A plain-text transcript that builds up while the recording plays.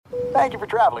Thank you for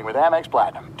traveling with Amex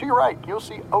Platinum. To your right, you'll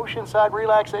see oceanside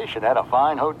relaxation at a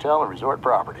fine hotel and resort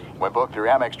property. When booked through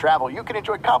Amex Travel, you can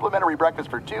enjoy complimentary breakfast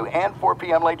for 2 and 4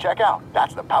 p.m. late checkout.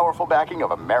 That's the powerful backing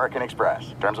of American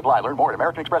Express. Terms apply. Learn more at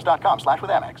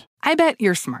americanexpress.com/withAmex. I bet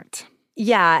you're smart.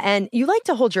 Yeah, and you like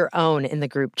to hold your own in the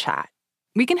group chat.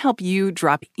 We can help you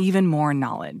drop even more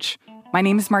knowledge. My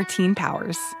name is Martine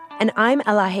Powers. And I'm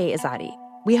Elahe Izadi.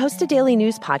 We host a daily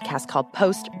news podcast called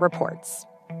Post Reports.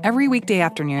 Every weekday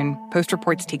afternoon, Post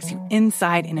Reports takes you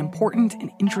inside an important and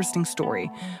interesting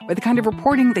story with the kind of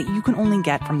reporting that you can only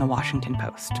get from the Washington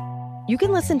Post. You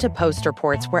can listen to Post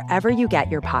Reports wherever you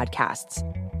get your podcasts.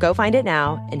 Go find it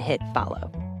now and hit follow.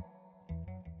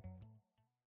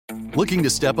 Looking to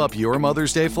step up your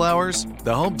Mother's Day flowers?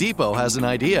 The Home Depot has an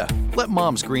idea. Let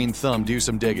Mom's green thumb do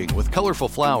some digging with colorful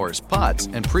flowers, pots,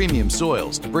 and premium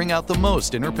soils to bring out the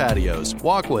most in her patios,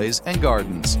 walkways, and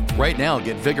gardens. Right now,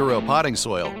 get Vigoro potting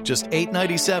soil, just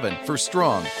 $8.97 for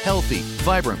strong, healthy,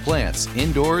 vibrant plants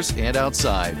indoors and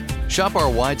outside. Shop our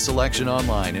wide selection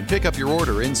online and pick up your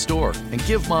order in-store and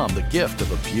give Mom the gift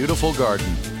of a beautiful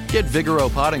garden. Get Vigoro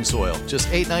potting soil, just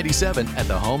 $8.97 at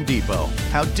the Home Depot.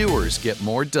 How doers get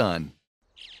more done.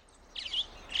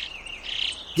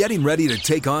 Getting ready to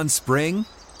take on spring?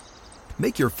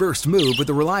 Make your first move with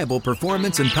the reliable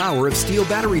performance and power of Steel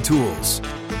battery tools.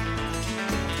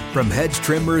 From hedge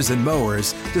trimmers and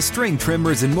mowers to string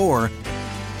trimmers and more,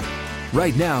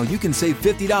 right now you can save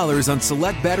 $50 on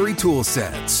select battery tool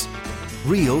sets.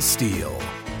 Real Steel.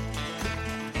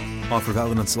 Offer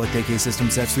valid on select AK system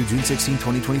sets through June 16,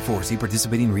 2024. See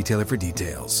participating retailer for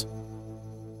details.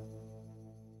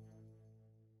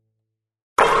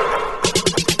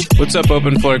 What's up,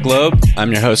 Open Floor Globe?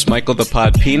 I'm your host, Michael the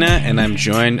Pod Pina, and I'm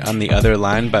joined on the other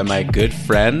line by my good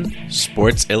friend,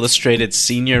 Sports Illustrated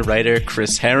senior writer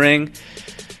Chris Herring.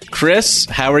 Chris,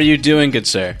 how are you doing, good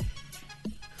sir?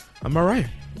 I'm all right.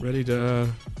 Ready to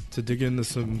dig into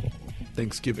some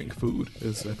Thanksgiving food,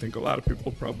 as I think a lot of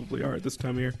people probably are at this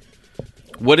time of year.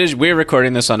 We're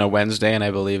recording this on a Wednesday, and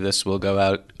I believe this will go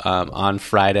out on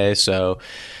Friday. So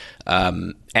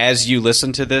as you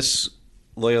listen to this,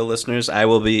 loyal listeners, I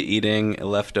will be eating a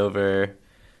leftover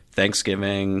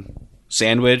Thanksgiving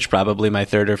sandwich, probably my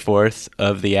third or fourth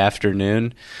of the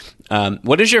afternoon.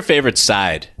 What is your favorite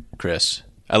side, Chris?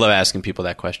 I love asking people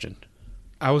that question.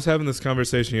 I was having this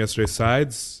conversation yesterday.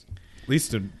 Sides, at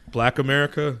least in Black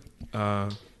America,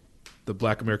 the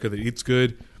Black America that eats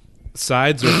good,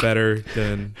 sides are better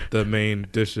than the main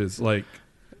dishes. Like,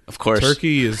 of course,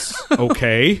 turkey is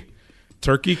okay.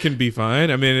 Turkey can be fine.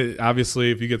 I mean,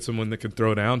 obviously, if you get someone that can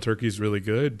throw down, turkey's really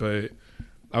good. But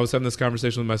I was having this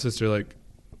conversation with my sister. Like,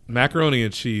 macaroni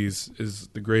and cheese is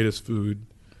the greatest food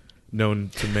known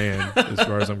to man, as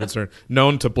far as I'm concerned.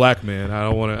 Known to black men. I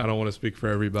don't want to speak for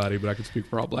everybody, but I can speak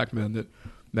for all black men that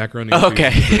macaroni and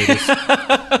cheese is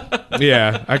the greatest.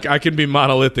 Yeah, I can be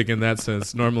monolithic in that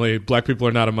sense. Normally, black people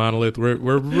are not a monolith.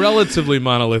 We're relatively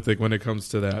monolithic when it comes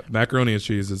to that. Macaroni and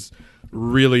cheese is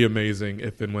really amazing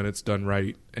if and when it's done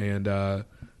right, and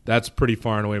that's pretty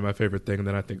far and away my favorite thing. And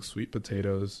then I think sweet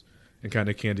potatoes and kind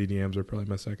of candied yams are probably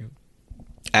my second.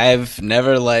 I've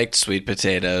never liked sweet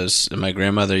potatoes, and my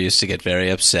grandmother used to get very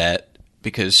upset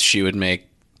because she would make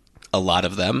a lot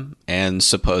of them, and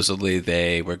supposedly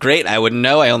they were great. I wouldn't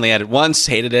know. I only had it once,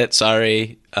 hated it,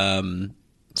 sorry.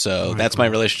 So that's my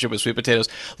relationship with sweet potatoes.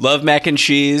 Love mac and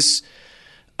cheese.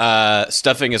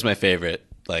 Stuffing is my favorite,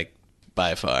 like,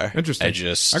 by far. Interesting.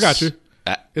 I got you.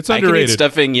 It's underrated. I can eat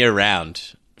stuffing year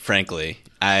round, frankly.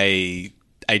 I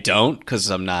don't, because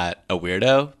I'm not a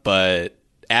weirdo, but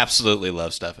absolutely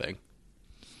love stuffing.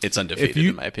 It's undefeated,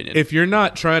 in my opinion. If you're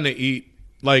not trying to eat,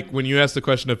 like when you ask the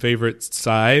question of favorite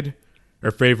side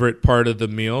or favorite part of the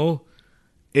meal,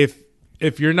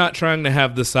 if you're not trying to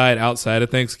have the side outside of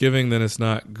Thanksgiving, then it's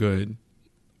not good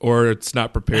or it's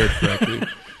not prepared correctly.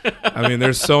 I mean,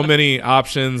 there's so many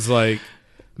options, like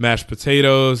mashed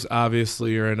potatoes,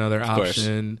 obviously, are another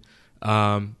option.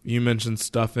 You mentioned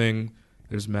stuffing.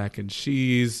 There's mac and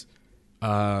cheese.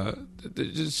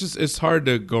 It's hard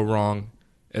to go wrong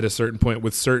at a certain point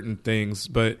with certain things,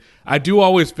 but I do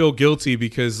always feel guilty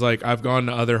because, like, I've gone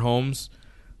to other homes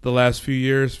the last few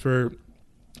years for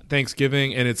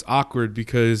Thanksgiving, and it's awkward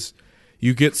because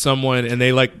you get someone and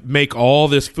they like make all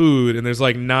this food and there's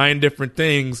like 9 different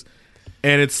things,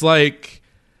 and it's like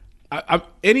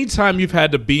anytime you've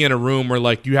had to be in a room where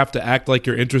like you have to act like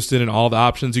you're interested in all the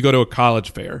options. You go to a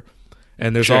college fair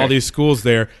and there's all these schools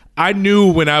there. I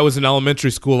knew when I was in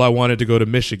elementary school I wanted to go to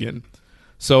Michigan.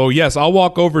 So, yes, I'll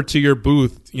walk over to your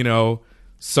booth, you know,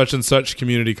 such and such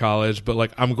community college, but,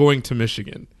 like, I'm going to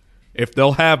Michigan. If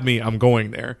they'll have me, I'm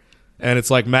going there. And it's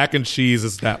like mac and cheese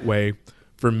is that way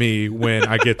for me when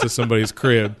I get to somebody's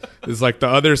crib. It's like the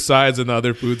other sides and the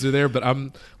other foods are there, but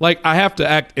I'm like, I have to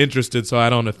act interested so I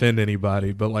don't offend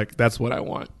anybody, but like that's what I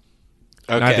want.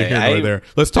 Okay, neither here nor there.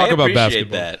 Let's talk about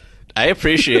basketball. I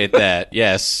appreciate that.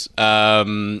 Yes.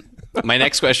 My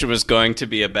next question was going to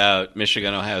be about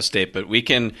Michigan, Ohio State, but we're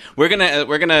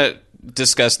gonna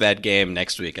discuss that game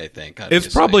next week. I think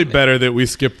it's probably better that we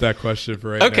skip that question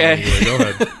for right now. Anyway. Go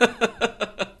ahead.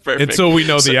 Perfect. Until we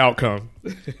know the outcome.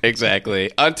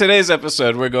 Exactly. On today's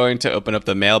episode, we're going to open up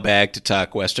the mailbag to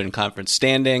talk Western Conference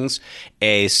standings,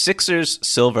 a Sixers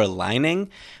silver lining,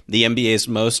 the NBA's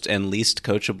most and least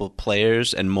coachable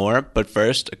players, and more. But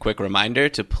first, a quick reminder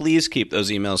to please keep those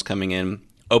emails coming in.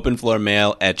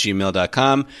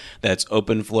 openfloormail@gmail.com. That's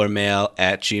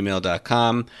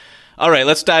openfloormail@gmail.com. All right,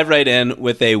 let's dive right in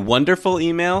with a wonderful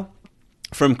email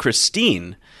from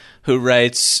Christine, who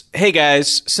writes, "Hey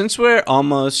guys, since we're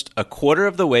almost a quarter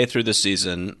of the way through the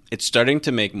season, it's starting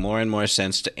to make more and more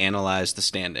sense to analyze the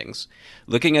standings.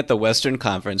 Looking at the Western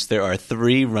Conference, there are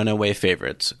 3 runaway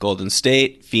favorites, Golden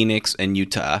State, Phoenix, and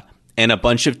Utah, and a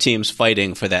bunch of teams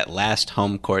fighting for that last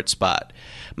home court spot.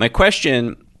 My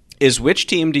question is, which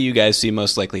team do you guys see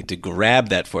most likely to grab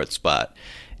that 4th spot?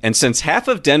 And since half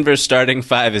of Denver's starting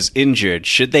 5 is injured,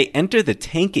 should they enter the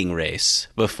tanking race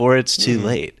before it's too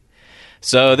late?"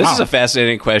 So this is a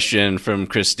fascinating question from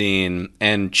Christine,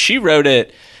 and she wrote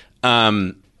it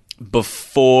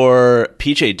before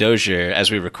PJ Dozier. As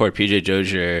we record, PJ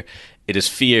Dozier, it is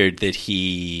feared that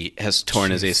he has torn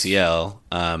his ACL.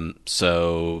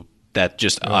 So that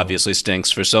just obviously stinks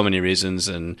for so many reasons,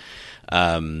 and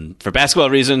for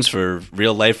basketball reasons, for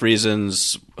real life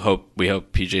reasons. We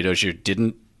hope PJ Dozier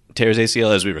didn't tear his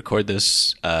ACL as we record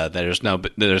this. There's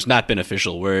not been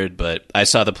official word, but I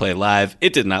saw the play live.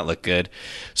 It did not look good.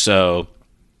 So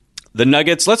the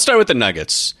Nuggets, let's start with the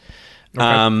Nuggets.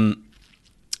 Okay.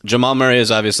 Jamal Murray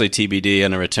is obviously TBD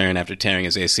on a return after tearing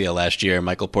his ACL last year.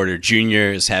 Michael Porter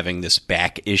Jr. is having this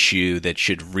back issue that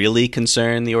should really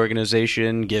concern the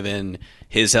organization given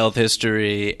his health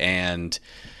history and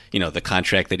the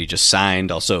contract that he just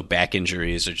signed. Also, back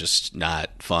injuries are just not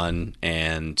fun,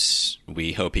 and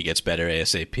we hope he gets better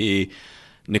ASAP.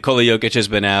 Nikola Jokic has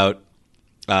been out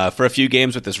for a few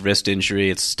games with this wrist injury.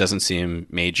 It doesn't seem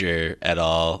major at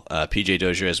all. PJ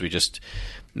Dozier, as we just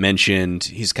mentioned,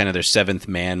 he's kind of their 7th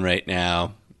man right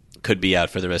now. Could be out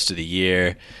for the rest of the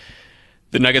year.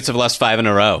 The Nuggets have lost 5 in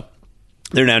a row.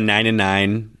 They're now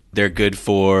 9-9. They're good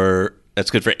for... That's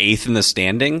good for 8th in the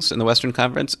standings in the Western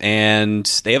Conference, and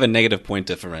they have a negative point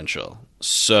differential.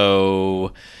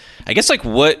 So I guess I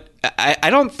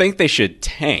don't think they should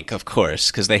tank, of course,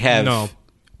 because they have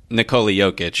Nikola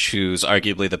Jokic, who's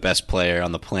arguably the best player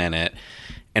on the planet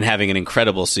and having an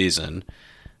incredible season.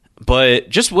 But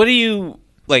just what do you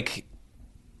like?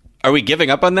 Are we giving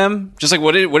up on them? Just like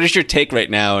what is your take right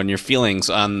now and your feelings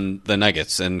on the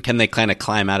Nuggets, and can they kind of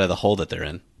climb out of the hole that they're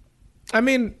in? I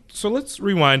mean, so let's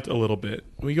rewind a little bit.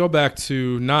 We go back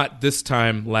to not this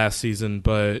time last season,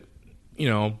 but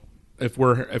if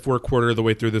we're a quarter of the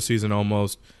way through the season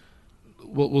almost,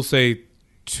 we'll say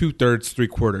 2/3,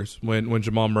 3/4 when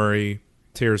Jamal Murray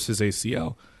tears his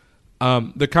ACL.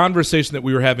 The conversation that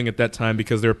we were having at that time,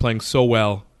 because they were playing so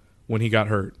well when he got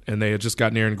hurt, and they had just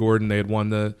gotten Aaron Gordon, they had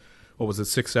won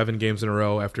 6-7 games in a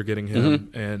row after getting him,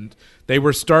 and they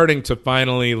were starting to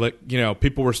finally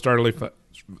people were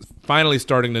finally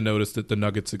starting to notice that the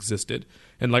Nuggets existed,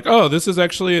 and this is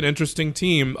actually an interesting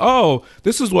team. Oh,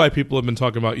 this is why people have been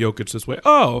talking about Jokic this way.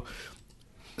 Oh,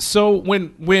 so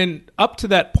when up to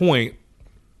that point,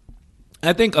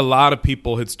 I think a lot of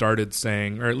people had started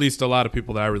saying, or at least a lot of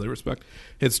people that I really respect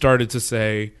had started to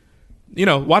say,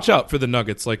 watch out for the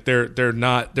Nuggets. Like they're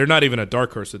not even a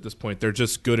dark horse at this point. They're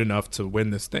just good enough to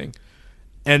win this thing.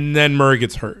 And then Murray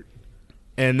gets hurt.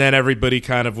 And then everybody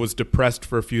kind of was depressed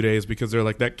for a few days because they're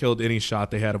like, that killed any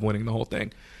shot they had of winning the whole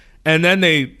thing. And then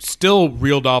they still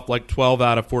reeled off 12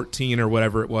 out of 14 or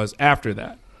whatever it was after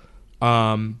that.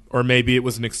 Or maybe it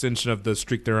was an extension of the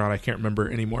streak they're on. I can't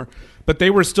remember anymore. But they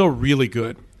were still really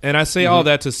good. And I say all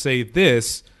that to say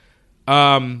this.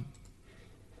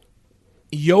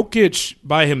 Jokic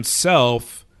by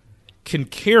himself can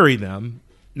carry them.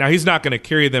 Now, he's not going to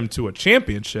carry them to a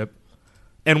championship.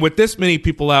 And with this many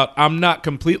people out, I'm not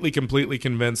completely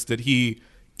convinced that he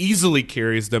easily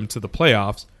carries them to the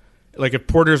playoffs. If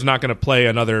Porter's not going to play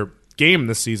another game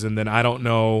this season, then I don't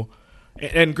know.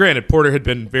 And granted, Porter had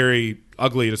been very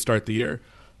ugly to start the year.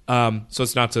 So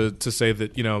it's not to say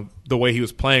that, the way he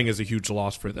was playing is a huge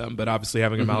loss for them. But obviously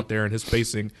having him out there and his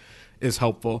spacing is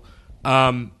helpful.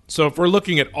 So if we're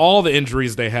looking at all the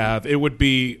injuries they have, it would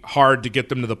be hard to get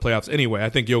them to the playoffs anyway. I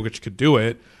think Jokic could do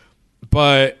it.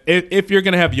 But if you're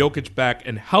going to have Jokic back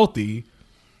and healthy,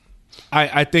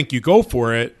 I think you go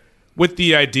for it with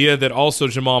the idea that also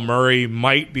Jamal Murray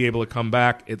might be able to come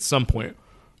back at some point.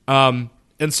 And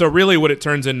so really what it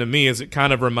turns into me is it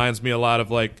kind of reminds me a lot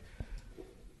of like,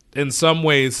 in some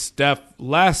ways, Steph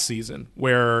last season,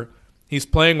 where he's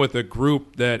playing with a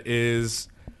group that is,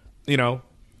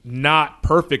 not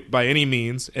perfect by any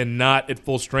means and not at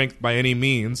full strength by any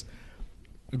means,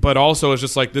 but also it's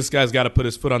just like this guy's got to put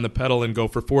his foot on the pedal and go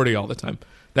for 40 all the time.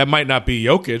 That might not be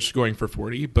Jokic going for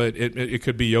 40, but it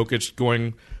could be Jokic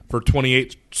going for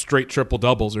 28 straight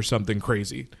triple-doubles or something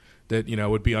crazy that,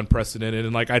 would be unprecedented.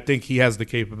 And, I think he has the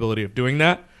capability of doing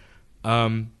that.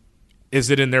 Is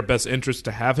it in their best interest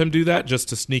to have him do that just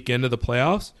to sneak into the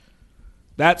playoffs?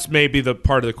 That's maybe the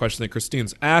part of the question that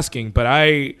Christine's asking, but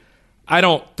I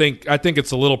think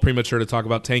it's a little premature to talk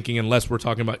about tanking unless we're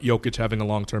talking about Jokic having a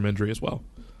long-term injury as well.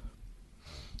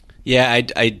 Yeah,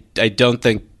 I don't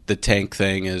think the tank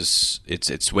thing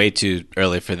it's way too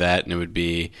early for that, and it would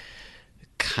be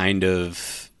kind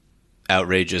of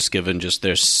outrageous given just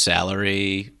their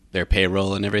salary, their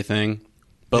payroll, and everything.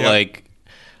 But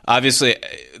obviously,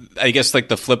 I guess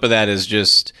the flip of that is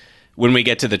just when we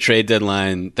get to the trade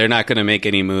deadline, they're not going to make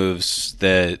any moves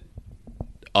that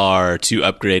are to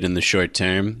upgrade in the short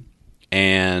term.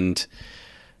 And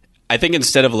I think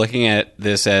instead of looking at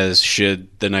this as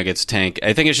should the Nuggets tank,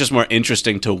 I think it's just more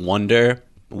interesting to wonder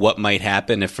what might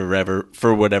happen if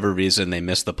for whatever reason they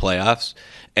miss the playoffs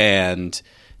and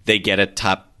they get a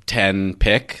top 10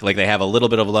 pick, they have a little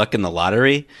bit of luck in the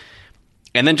lottery.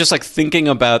 And then just thinking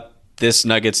about this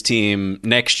Nuggets team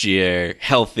next year,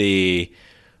 healthy,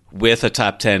 with a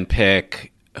top 10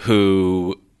 pick,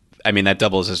 who, that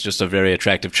doubles as just a very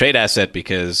attractive trade asset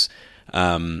because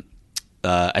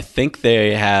I think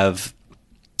they have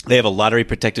a lottery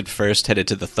protected first headed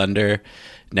to the Thunder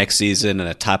next season and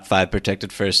a top 5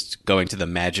 protected first going to the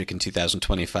Magic in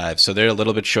 2025. So they're a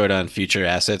little bit short on future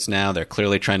assets now. They're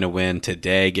clearly trying to win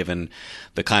today given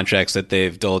the contracts that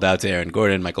they've doled out to Aaron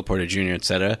Gordon, Michael Porter Jr.,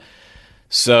 etc.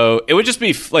 So it would just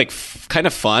be kind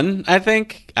of fun, I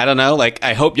think. I don't know.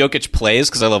 I hope Jokic plays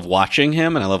because I love watching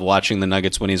him and I love watching the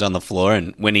Nuggets when he's on the floor.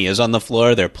 And when he is on the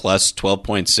floor, they're plus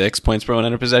 12.6 points per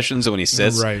 100 possessions. And when he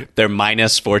sits, they're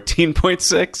minus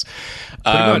 14.6.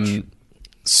 Pretty much.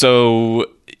 So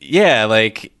yeah,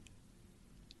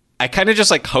 I kind of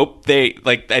just hope they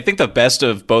I think the best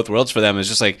of both worlds for them is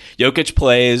just Jokic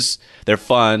plays, they're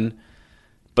fun,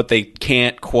 but they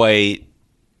can't quite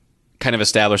kind of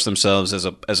establish themselves as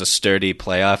a sturdy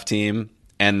playoff team.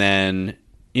 And then,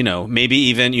 maybe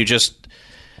even you just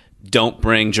don't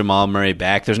bring Jamal Murray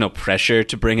back. There's no pressure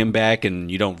to bring him back,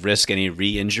 and you don't risk any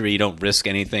re-injury. You don't risk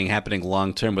anything happening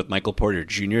long-term with Michael Porter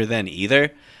Jr. then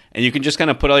either. And you can just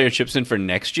kind of put all your chips in for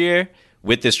next year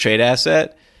with this trade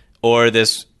asset or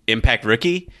this impact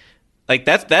rookie.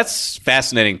 That's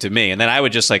fascinating to me. And then I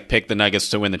would just pick the Nuggets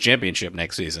to win the championship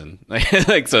next season.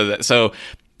 So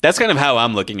that's kind of how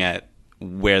I'm looking at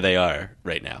where they are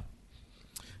right now.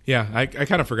 Yeah, I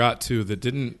kind of forgot too that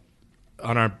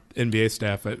on our NBA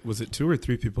staff, was it 2 or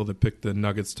 3 people that picked the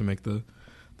Nuggets to make the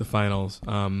finals?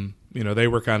 They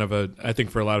were kind of I think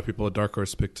for a lot of people, a dark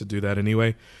horse pick to do that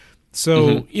anyway.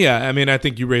 So, yeah, I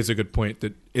think you raise a good point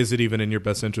that is it even in your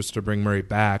best interest to bring Murray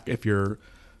back if you're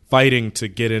fighting to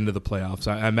get into the playoffs?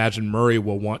 I imagine Murray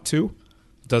will want to.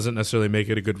 Doesn't necessarily make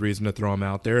it a good reason to throw him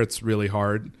out there. It's really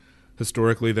hard.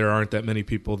 Historically, there aren't that many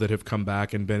people that have come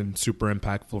back and been super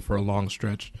impactful for a long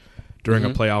stretch during a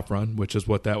playoff run, which is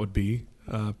what that would be,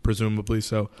 presumably.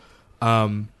 So,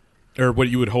 or what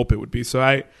you would hope it would be. So,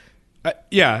 I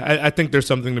think there's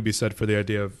something to be said for the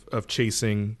idea of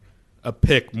chasing a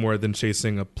pick more than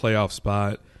chasing a playoff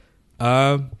spot.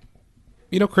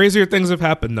 Crazier things have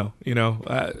happened, though.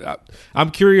 I'm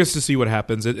curious to see what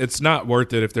happens. It's not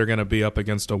worth it if they're going to be up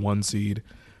against a 1 seed.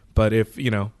 But if,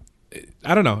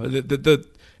 I don't know. The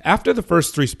after the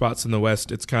first 3 spots in the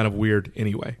West, it's kind of weird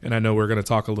anyway. And I know we're going to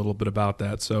talk a little bit about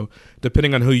that. So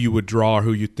depending on who you would draw or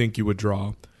who you think you would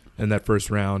draw in that first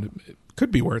round, it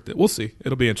could be worth it. We'll see.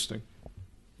 It'll be interesting.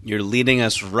 You're leading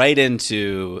us right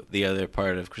into the other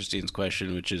part of Christine's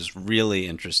question, which is really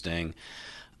interesting.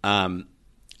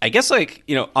 I guess,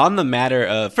 on the matter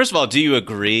of, first of all, do you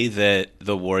agree that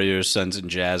the Warriors, Suns, and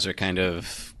Jazz are kind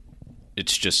of,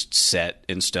 it's just set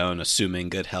in stone, assuming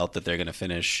good health, that they're going to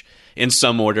finish in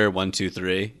some order 1, 2,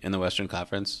 3 in the Western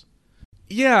Conference?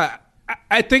 Yeah,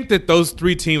 I think that those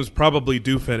 3 teams probably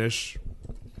do finish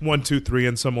 1, 2, 3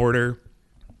 in some order.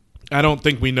 I don't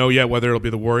think we know yet whether it'll be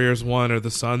the Warriors 1 or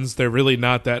the Suns. They're really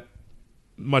not that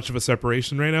much of a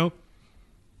separation right now.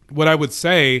 What I would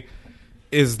say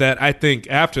is that I think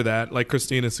after that, like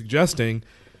Christine is suggesting,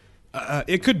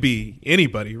 It could be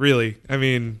anybody, really. I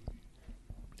mean,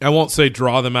 I won't say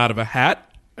draw them out of a hat.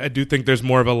 I do think there's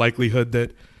more of a likelihood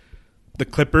that the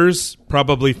Clippers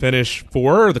probably finish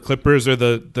 4, or the Clippers or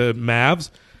the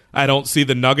Mavs. I don't see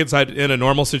the Nuggets. In a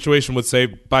normal situation would say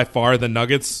by far the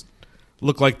Nuggets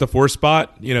look like the 4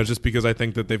 spot, just because I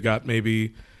think that they've got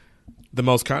maybe the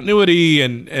most continuity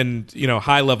and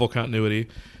high level continuity.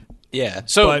 Yeah.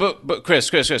 So, but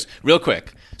Chris, real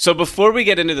quick. So before we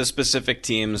get into the specific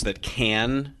teams that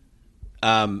can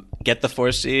get the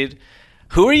 4 seed,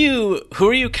 who are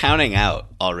you counting out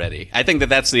already? I think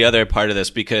that's the other part of this,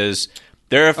 because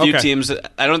there are a few teams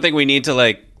that I don't think we need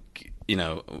to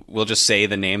we'll just say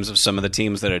the names of some of the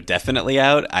teams that are definitely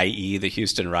out, i.e. the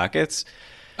Houston Rockets.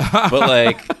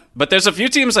 But there's a few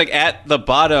teams at the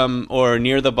bottom or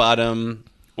near the bottom,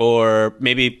 or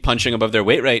maybe punching above their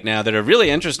weight right now, that are really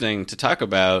interesting to talk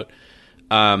about.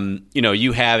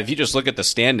 You have, if you just look at the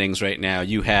standings right now,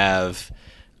 you have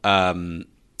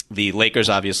the Lakers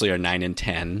obviously are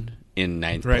 9-10 in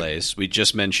 9th place. We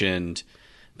just mentioned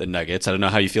the Nuggets. I don't know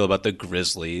how you feel about the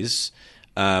Grizzlies.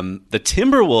 The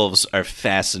Timberwolves are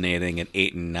fascinating at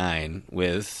 8-9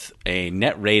 with a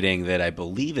net rating that I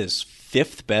believe is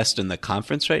 5th best in the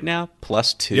conference right now,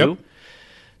 +2. Yep.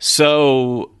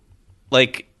 So,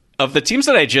 of the teams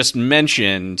that I just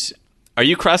mentioned, are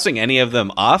you crossing any of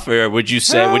them off, or would you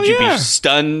say you be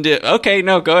stunned? Okay,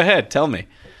 no, go ahead, tell me.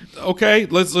 Okay,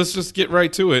 let's just get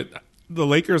right to it. The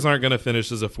Lakers aren't going to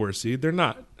finish as a 4 seed. They're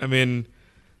not. We're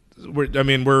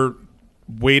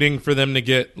waiting for them to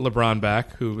get LeBron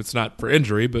back, who it's not for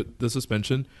injury, but the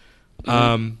suspension.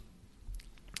 Mm-hmm.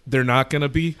 They're not going to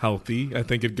be healthy. I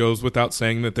think it goes without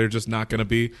saying that they're just not going to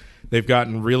be. They've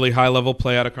gotten really high-level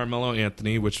play out of Carmelo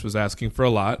Anthony, which was asking for a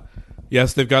lot.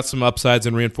 Yes, they've got some upsides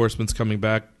and reinforcements coming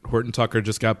back. Horton Tucker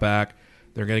just got back.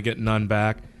 They're going to get Nunn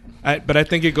back. But I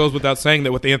think it goes without saying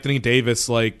that with Anthony Davis,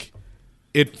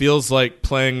 it feels like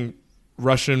playing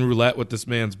Russian roulette with this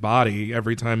man's body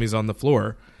every time he's on the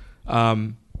floor.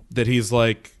 That he's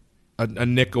a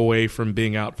nick away from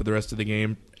being out for the rest of the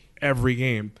game, every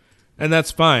game. And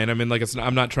that's fine.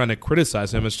 I'm not trying to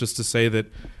criticize him. It's just to say that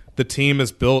the team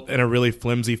is built in a really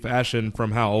flimsy fashion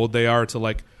from how old they are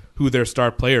to who their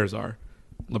star players are.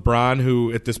 LeBron,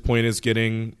 who at this point is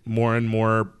getting more and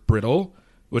more brittle,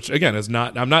 which again is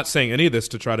not, I'm not saying any of this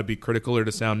to try to be critical or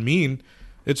to sound mean.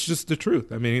 It's just the truth.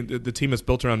 The team is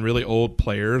built around really old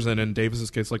players, and in Davis's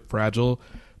case, fragile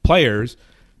players.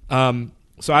 So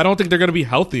I don't think they're going to be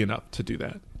healthy enough to do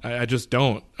that. I just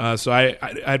don't. So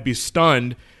I'd be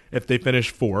stunned if they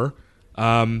finish 4.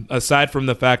 Aside from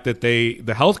the fact that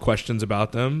the health questions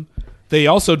about them, they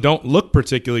also don't look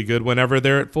particularly good whenever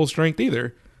they're at full strength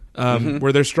either.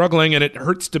 Where they're struggling, and it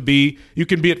hurts to be. You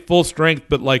can be at full strength,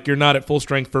 but you're not at full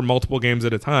strength for multiple games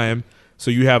at a time,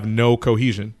 so you have no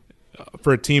cohesion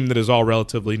for a team that is all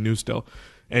relatively new still.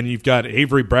 And you've got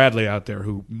Avery Bradley out there,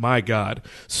 who, my God.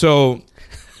 So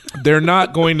they're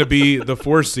not going to be the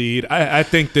 4 seed. I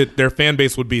think that their fan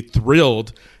base would be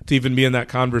thrilled to even be in that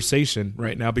conversation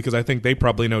right now, because I think they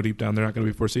probably know deep down they're not going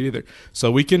to be 4 seed either. So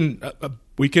we can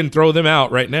throw them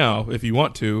out right now if you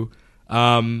want to.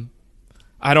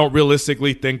 I don't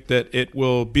realistically think that it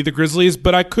will be the Grizzlies,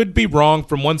 but I could be wrong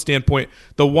from one standpoint.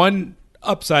 The one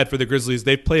upside for the Grizzlies,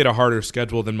 they've played a harder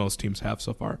schedule than most teams have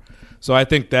so far. So I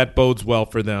think that bodes well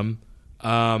for them.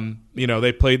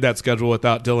 They played that schedule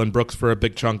without Dylan Brooks for a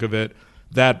big chunk of it.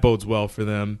 That bodes well for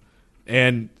them.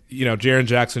 And, Jaren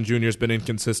Jackson Jr. has been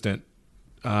inconsistent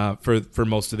for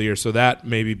most of the year, so that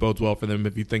maybe bodes well for them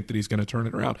if you think that he's going to turn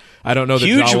it around. I don't know.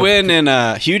 Huge win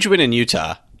in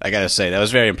Utah, I got to say. That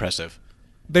was very impressive.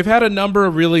 They've had a number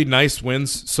of really nice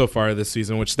wins so far this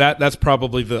season, which that's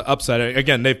probably the upside.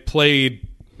 Again, they've played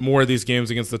more of these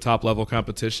games against the top level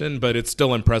competition, but it's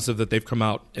still impressive that they've come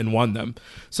out and won them.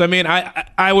 So,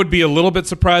 I would be a little bit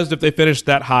surprised if they finished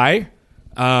that high,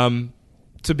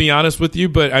 to be honest with you.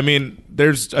 But,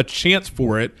 there's a chance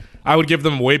for it. I would give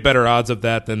them way better odds of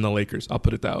that than the Lakers. I'll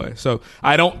put it that way. So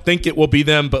I don't think it will be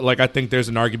them, but I think there's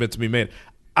an argument to be made.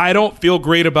 I don't feel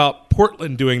great about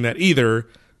Portland doing that either.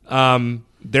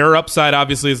 Their upside,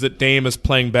 obviously, is that Dame is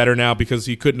playing better now because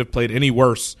he couldn't have played any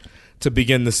worse to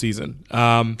begin the season.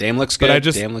 Dame looks good.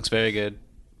 Dame looks very good.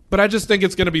 But I just think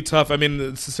it's going to be tough.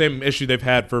 It's the same issue they've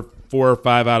had for 4 or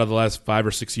 5 out of the last 5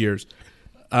 or 6 years.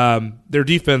 Their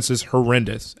defense is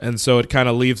horrendous, and so it kind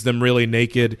of leaves them really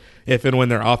naked if and when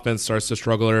their offense starts to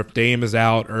struggle, or if Dame is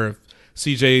out, or if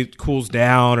CJ cools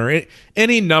down, or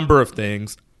any number of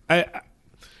things.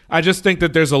 I just think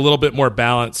that there's a little bit more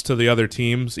balance to the other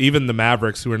teams, even the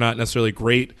Mavericks, who are not necessarily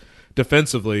great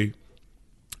defensively.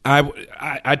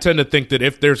 I tend to think that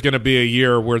if there's going to be a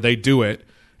year where they do it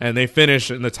and they finish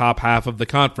in the top half of the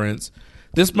conference,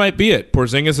 this might be it.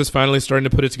 Porzingis is finally starting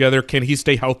to put it together. Can he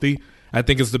stay healthy? I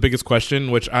think is the biggest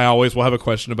question, which I always will have a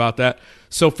question about that.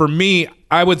 So for me,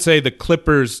 I would say the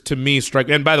Clippers to me strike.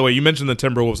 And by the way, you mentioned the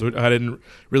Timberwolves, which I didn't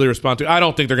really respond to. I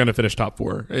don't think they're going to finish top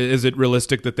 4. Is it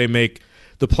realistic that they make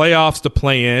the playoffs to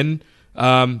play in?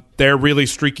 They're really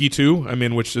streaky too. I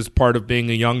mean, which is part of being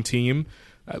a young team.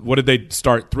 What did they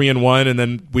start 3-1, and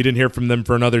then we didn't hear from them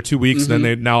for another 2 weeks. And then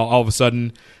they now all of a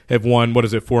sudden have won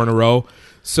 4 in a row.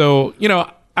 So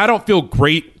I don't feel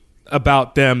great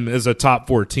about them as a top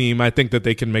 4 team. I think that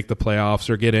they can make the playoffs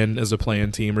or get in as a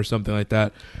play-in team or something like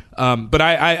that. But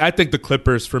I think the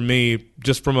Clippers, for me,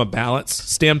 just from a balance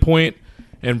standpoint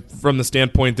and from the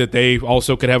standpoint that they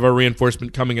also could have a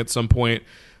reinforcement coming at some point,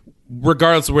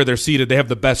 regardless of where they're seated, they have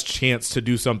the best chance to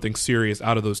do something serious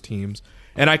out of those teams.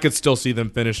 And I could still see them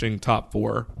finishing top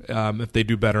 4 if they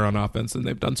do better on offense than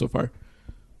they've done so far.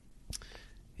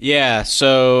 Yeah,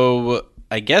 so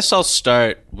I guess I'll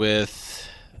start with...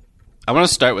 I want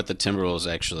to start with the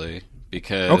Timberwolves, actually,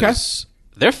 because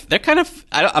they're kind of...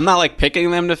 I'm not like picking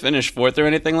them to finish 4th or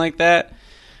anything like that.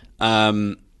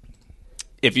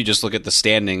 If you just look at the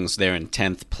standings, they're in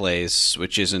 10th place,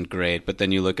 which isn't great. But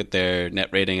then you look at their net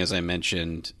rating, as I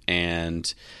mentioned,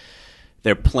 and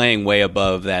they're playing way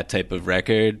above that type of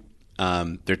record.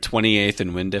 They're 28th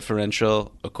in win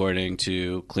differential, according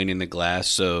to Cleaning the Glass.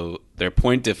 So their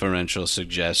point differential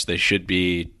suggests they should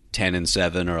be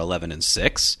 10-7 or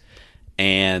 11-6.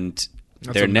 And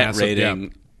that's their net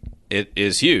rating it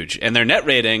is huge. And their net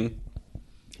rating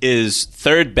is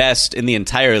 3rd best in the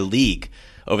entire league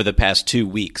over the past 2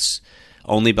 weeks,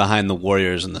 only behind the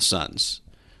Warriors and the Suns.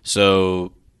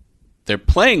 So they're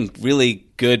playing really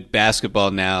good basketball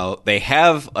now. They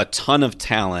have a ton of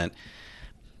talent.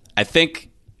 I think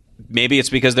maybe it's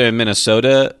because they're in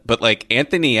Minnesota, but like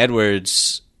Anthony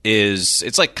Edwards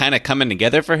it's like kind of coming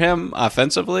together for him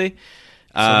offensively.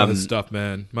 Some of his stuff,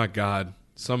 man. My God.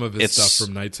 Some of his stuff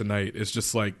from night to night is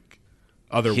just like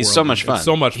otherworldly. He's so much fun. It's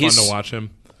so much fun to watch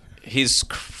him. He's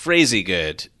crazy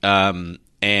good.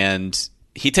 And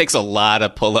he takes a lot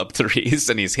of pull-up threes,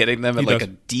 and he's hitting them at a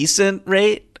decent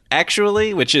rate,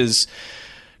 actually, which is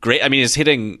great. I mean,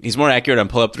 he's more accurate on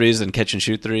pull-up threes than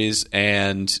catch-and-shoot threes.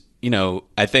 And,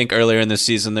 I think earlier in the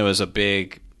season there was a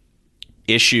big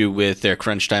issue with their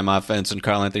crunch time offense and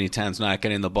Karl Anthony Towns not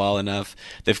getting the ball enough.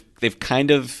 They've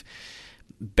kind of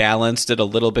balanced it a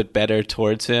little bit better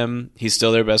towards him. He's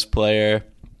still their best player.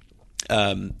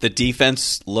 The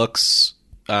defense looks,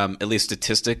 at least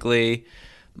statistically,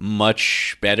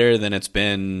 much better than it's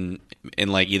been in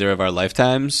like either of our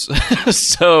lifetimes.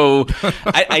 So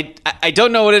I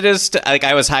don't know what it is.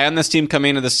 I was high on this team coming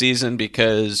into the season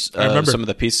because of some of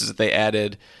the pieces that they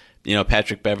added.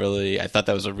 Patrick Beverley, I thought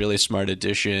that was a really smart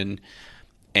addition.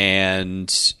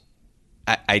 And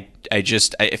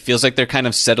it feels like they're kind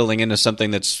of settling into something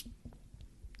that's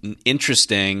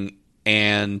interesting.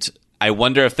 And I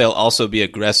wonder if they'll also be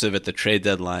aggressive at the trade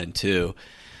deadline too.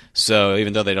 So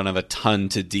even though they don't have a ton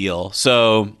to deal.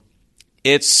 So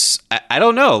I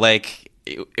don't know, like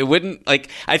it wouldn't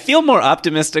I feel more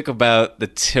optimistic about the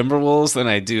Timberwolves than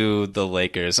I do the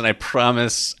Lakers, and I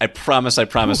promise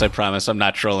I'm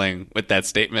not trolling with that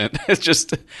statement.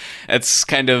 It's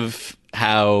kind of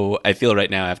how I feel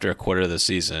right now after a quarter of the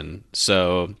season.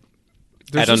 So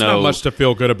there's I don't know. Not much to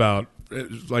feel good about,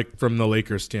 like from the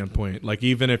Lakers standpoint. Like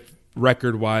even if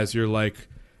record wise you're like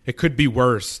it could be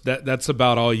worse. That's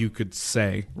about all you could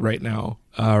say right now,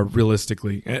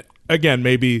 realistically. Again,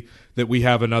 maybe that we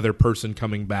have another person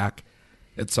coming back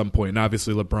at some point. And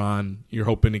obviously, LeBron, you're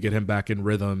hoping to get him back in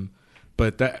rhythm.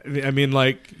 But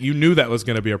you knew that was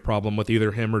going to be a problem with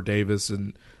either him or Davis,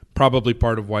 and probably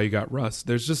part of why you got Russ.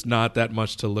 There's just not that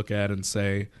much to look at and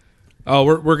say, oh,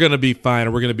 we're going to be fine,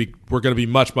 or we're going to be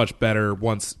much, much better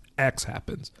once X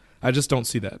happens. I just don't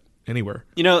see that anywhere.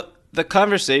 The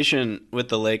conversation with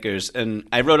the Lakers, and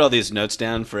I wrote all these notes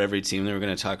down for every team that we're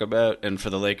going to talk about, and for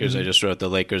the Lakers, I just wrote the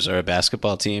Lakers are a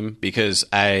basketball team because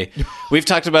we've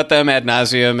talked about them ad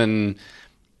nauseum, and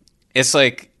it's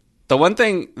like the one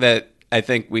thing that I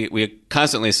think we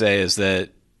constantly say is that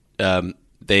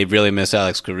they really miss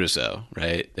Alex Caruso,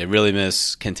 right? They really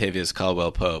miss Kentavious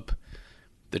Caldwell-Pope.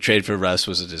 The trade for Russ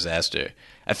was a disaster.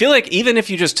 I feel like even if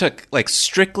you just took like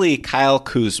strictly Kyle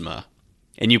Kuzma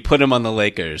and you put him on the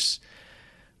Lakers,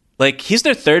 like he's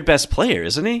their 3rd best player,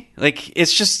 isn't he? Like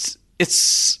it's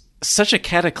such a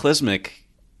cataclysmic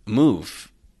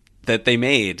move that they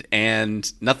made,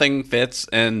 and nothing fits.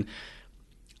 And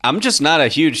I'm just not a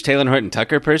huge Talen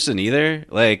Horton-Tucker person either.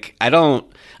 Like I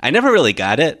never really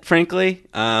got it, frankly.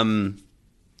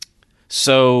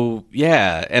 So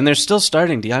yeah, and they're still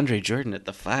starting DeAndre Jordan at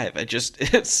the 5.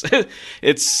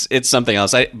 It's something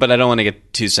else. But I don't want to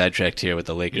get too sidetracked here with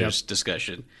the Lakers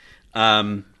discussion.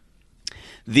 The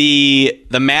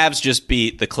Mavs just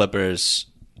beat the Clippers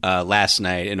last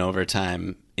night in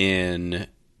overtime in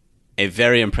a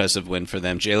very impressive win for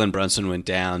them. Jalen Brunson went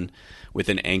down with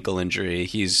an ankle injury.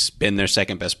 He's been their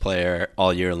second best player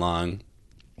all year long.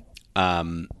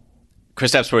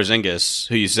 Kristaps Porzingis,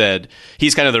 who you said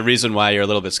he's kind of the reason why you're a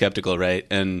little bit skeptical, right?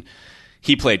 And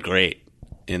he played great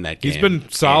in that game. He's been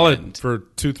solid for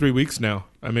 2-3 weeks now.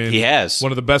 I mean, he has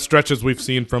one of the best stretches we've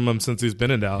seen from him since he's been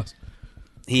in Dallas.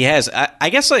 He has. I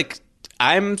guess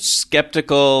I'm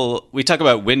skeptical. We talk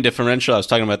about win differential. I was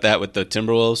talking about that with the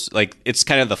Timberwolves. Like, it's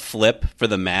kind of the flip for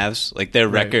the Mavs. Like, their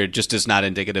record just is not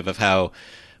indicative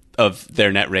of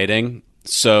their net rating.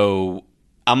 So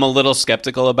I'm a little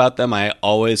skeptical about them. I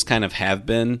always kind of have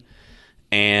been,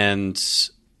 and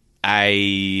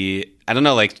I don't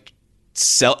know, like,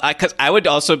 because I would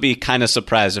also be kind of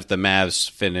surprised if the Mavs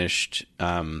finished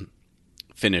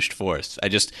fourth.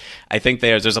 I think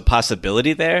there's a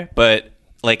possibility there, but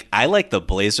like, I like the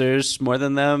Blazers more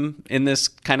than them in this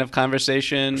kind of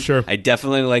conversation. Sure, I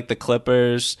definitely like the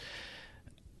Clippers.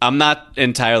 I'm not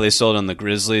entirely sold on the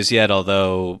Grizzlies yet,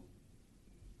 although,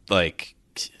 like,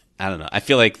 I don't know. I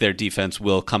feel like their defense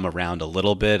will come around a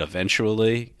little bit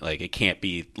eventually. Like, it can't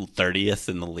be 30th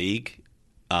in the league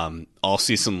all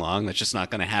season long. That's just not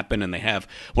going to happen. And they have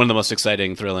one of the most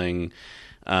exciting, thrilling,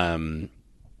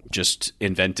 just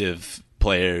inventive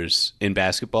players in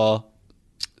basketball.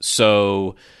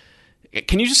 So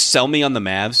can you just sell me on the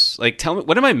Mavs? Like, tell me,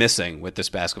 what am I missing with this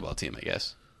basketball team, I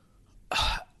guess?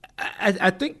 I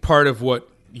think part of what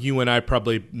you and I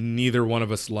probably neither one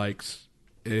of us likes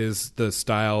is the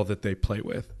style that they play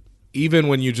with. Even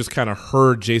when you just kind of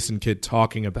heard Jason Kidd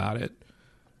talking about it,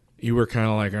 you were kind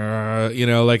of like,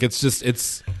 like, it's just,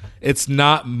 it's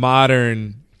not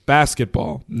modern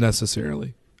basketball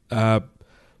necessarily.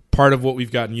 Part of what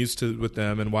we've gotten used to with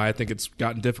them and why I think it's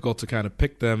gotten difficult to kind of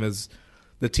pick them as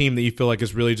the team that you feel like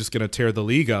is really just going to tear the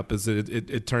league up is that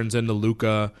it turns into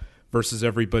Luka versus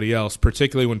everybody else,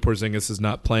 particularly when Porzingis is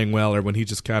not playing well or when he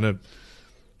just kind of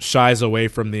shies away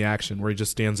from the action where he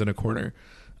just stands in a corner.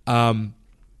 And,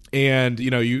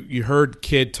 you heard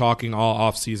Kidd talking all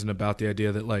offseason about the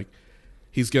idea that, like,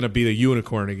 he's going to be the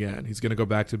unicorn again. He's going to go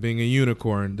back to being a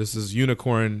unicorn. This is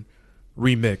unicorn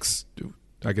remix.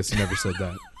 I guess he never said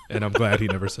that. And I'm glad he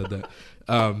never said that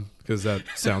because that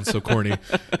sounds so corny.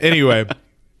 Anyway,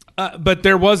 but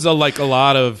there was a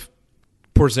lot of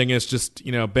Porzingis just,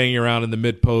 banging around in the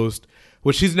mid post,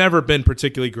 which he's never been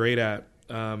particularly great at.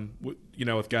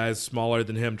 With guys smaller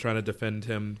than him trying to defend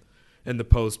him in the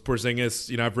post.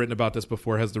 Porzingis, I've written about this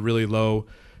before, has the really low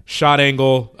shot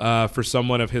angle. For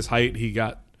someone of his height, he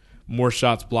got more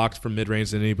shots blocked from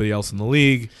mid-range than anybody else in the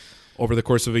league over the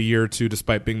course of a year or two,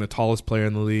 despite being the tallest player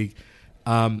in the league.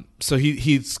 So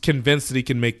he's convinced that he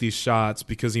can make these shots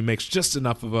because he makes just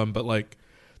enough of them, but, like,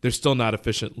 they're still not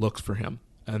efficient looks for him,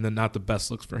 and then not the best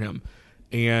looks for him.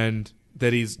 And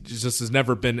that he's just has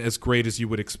never been as great as you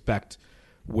would expect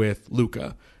with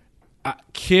Luka.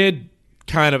 Kidd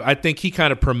I think he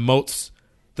kind of promotes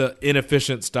the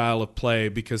inefficient style of play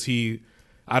because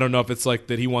I don't know if it's like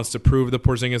that he wants to prove to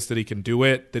Porzingis that he can do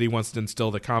it, that he wants to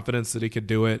instill the confidence that he can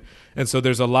do it. And so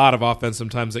there's a lot of offense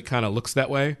sometimes that kind of looks that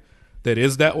way, that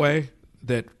is that way,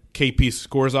 that KP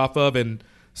scores off of. And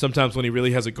sometimes when he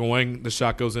really has it going, the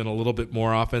shot goes in a little bit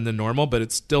more often than normal, but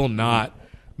it's still not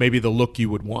maybe the look you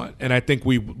would want. And I think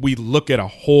we look at a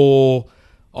whole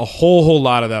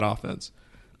lot of that offense.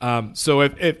 So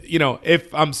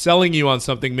if I'm selling you on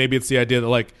something, maybe it's the idea that,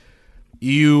 like,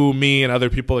 you, me, and other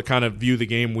people that kind of view the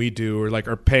game we do or, like,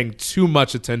 are paying too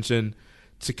much attention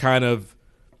to kind of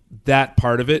that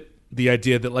part of it. The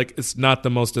idea that, like, it's not the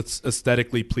most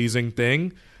aesthetically pleasing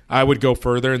thing. I would go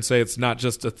further and say it's not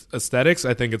just aesthetics.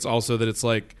 I think it's also that it's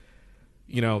like,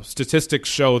 statistics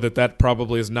show that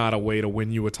probably is not a way to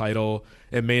win you a title.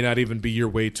 It may not even be your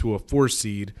way to a 4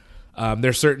 seed.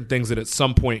 There's certain things that at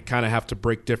some point kind of have to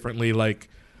break differently. Like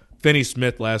Finney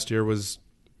Smith last year was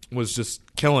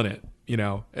just killing it,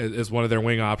 as one of their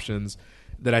wing options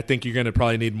that I think you're going to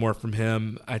probably need more from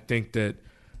him. I think that,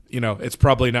 it's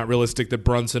probably not realistic that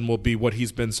Brunson will be what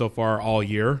he's been so far all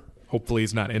year. Hopefully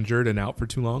he's not injured and out for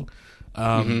too long.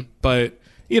 But,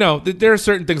 there are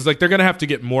certain things like they're going to have to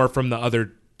get more from the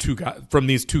other two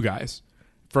guys,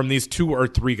 from these two or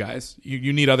three guys.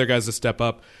 You need other guys to step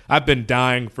up. I've been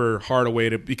dying for Hardaway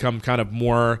to become kind of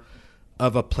more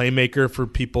of a playmaker for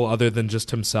people other than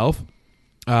just himself.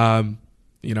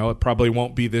 You know, it probably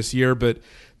won't be this year, but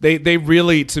they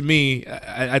really, to me,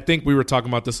 I think we were talking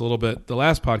about this a little bit the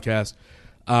last podcast,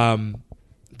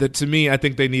 that to me, I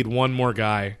think they need one more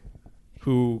guy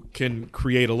who can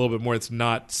create a little bit more. It's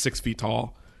not 6 feet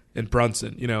tall and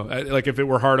Brunson. You know, like if it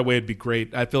were Hardaway, it'd be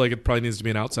great. I feel like it probably needs to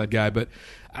be an outside guy. But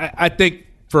I think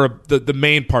for the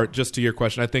main part, just to your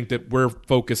question, I think that we're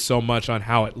focused so much on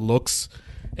how it looks.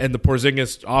 And the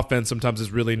Porzingis offense sometimes is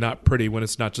really not pretty when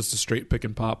it's not just a straight pick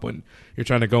and pop. When you're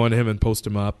trying to go into him and post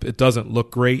him up, it doesn't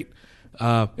look great.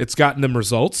 It's gotten them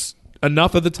results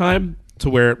enough of the time to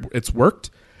where it's worked.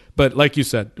 But like you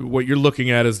said, what you're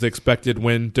looking at is the expected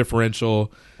win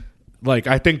differential. Like,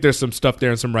 I think there's some stuff there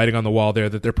and some writing on the wall there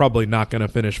that they're probably not going to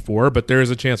finish for, but there is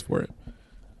a chance for it.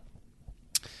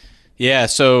 Yeah,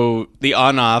 so the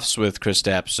on-offs with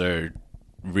Kristaps are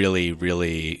really,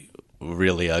 really,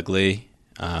 really ugly.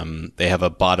 They have a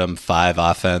bottom 5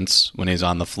 offense when he's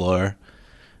on the floor,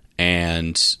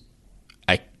 and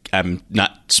I'm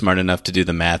not smart enough to do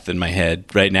the math in my head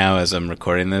right now as I'm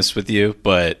recording this with you,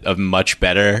 but a much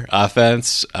better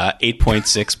offense,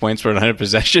 8.6 points per 100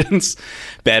 possessions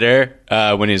better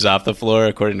when he's off the floor,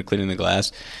 according to Cleaning the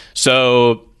Glass.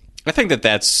 So I think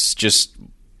that's just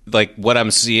like what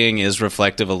I'm seeing is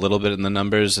reflective a little bit in the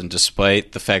numbers, and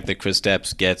despite the fact that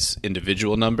Kristaps gets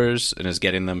individual numbers and is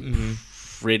getting them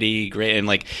pretty great, and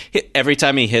like every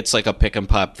time he hits like a pick and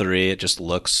pop 3, it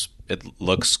looks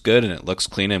good and it looks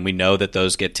clean, and we know that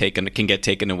those can get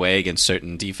taken away against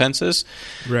certain defenses.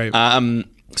 Right.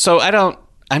 So I don't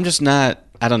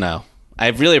know. I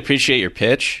really appreciate your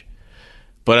pitch,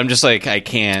 but I'm just like, I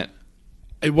can't.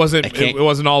 It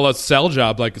wasn't all a sell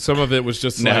job. Like some of it was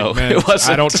just like, man, it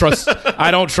wasn't. I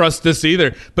don't trust this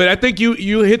either. But I think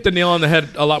you hit the nail on the head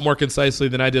a lot more concisely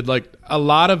than I did. Like a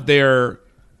lot of their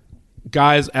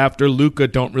guys after Luka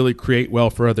don't really create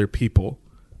well for other people.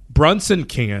 Brunson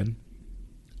can.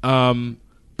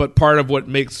 But part of what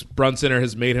makes Brunson or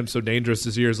has made him so dangerous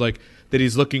this year is like that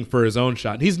he's looking for his own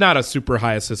shot. He's not a super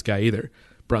high assist guy either,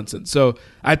 Brunson. So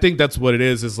I think that's what it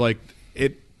is like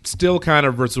it still kind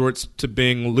of resorts to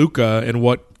being Luka and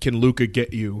what can Luka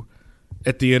get you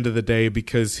at the end of the day,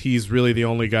 because he's really the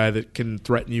only guy that can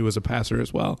threaten you as a passer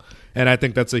as well. And I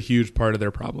think that's a huge part of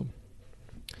their problem.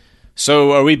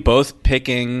 So are we both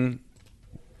picking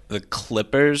the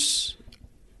Clippers?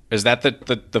 Is that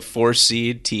the 4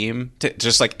 seed team to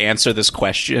just like answer this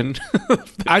question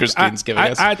that Christine's giving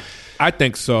us? I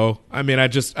think so. I mean, I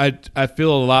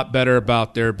feel a lot better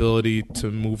about their ability to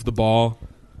move the ball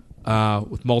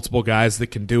with multiple guys that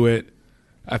can do it.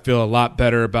 I feel a lot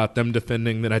better about them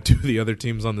defending than I do the other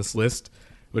teams on this list,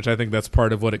 which I think that's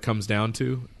part of what it comes down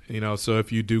to. You know, so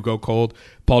if you do go cold,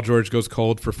 Paul George goes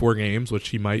cold for 4 games, which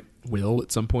he will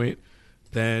at some point,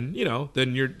 then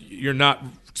you're not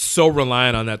so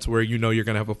reliant on that to where you're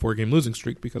going to have a 4-game losing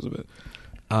streak because of it.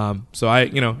 So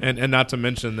and not to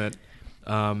mention that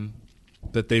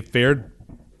that they fared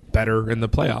better in the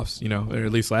playoffs, or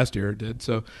at least last year it did.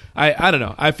 So I don't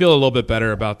know. I feel a little bit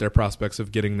better about their prospects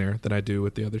of getting there than I do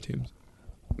with the other teams.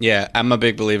 Yeah, I'm a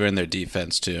big believer in their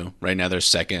defense too. Right now they're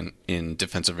second in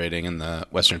defensive rating in the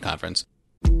Western Conference.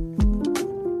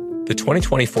 The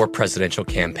 2024 presidential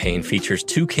campaign features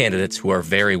 2 candidates who are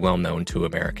very well known to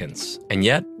Americans. And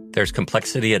yet, there's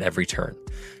complexity at every turn.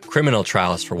 Criminal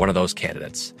trials for one of those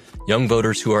candidates. Young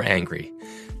voters who are angry.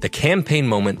 The Campaign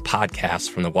Moment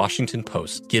podcast from the Washington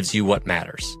Post gives you what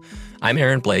matters. I'm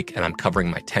Aaron Blake, and I'm covering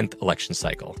my 10th election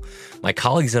cycle. My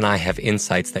colleagues and I have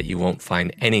insights that you won't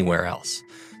find anywhere else.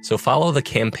 So follow The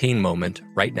Campaign Moment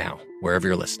right now, wherever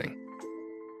you're listening.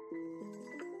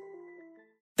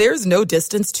 There's no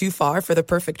distance too far for the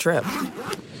perfect trip.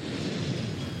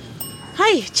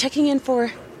 Hi, checking in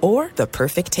for... Or the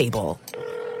perfect table.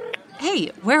 Hey,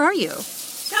 where are you?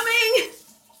 Coming!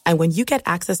 And when you get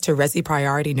access to Resi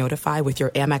Priority Notify with your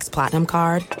Amex Platinum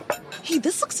card... Hey,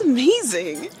 this looks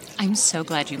amazing. I'm so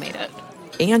glad you made it.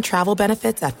 And travel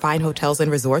benefits at fine hotels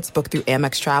and resorts booked through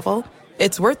Amex Travel.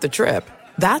 It's worth the trip.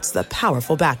 That's the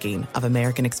powerful backing of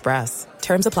American Express.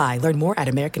 Terms apply. Learn more at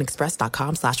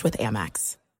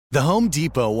americanexpress.com/withAmex. The Home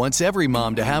Depot wants every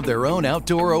mom to have their own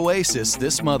outdoor oasis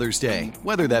this Mother's Day.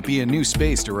 Whether that be a new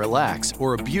space to relax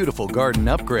or a beautiful garden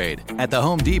upgrade. At the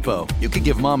Home Depot, you could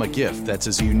give mom a gift that's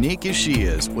as unique as she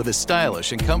is, with a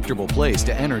stylish and comfortable place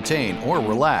to entertain or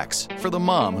relax for the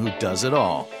mom who does it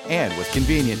all. And with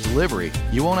convenient delivery,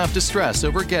 you won't have to stress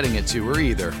over getting it to her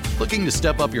either. Looking to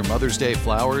step up your Mother's Day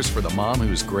flowers for the mom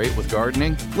who's great with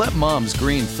gardening? Let Mom's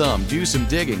Green Thumb do some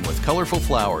digging with colorful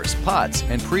flowers, pots,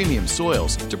 and premium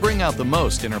soils to bring out the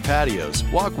most in her patios,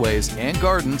 walkways, and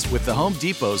gardens with the Home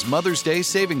Depot's Mother's Day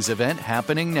savings event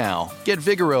happening now. Get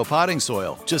Vigoro potting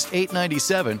soil, just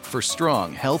 $8.97 for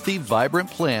strong, healthy,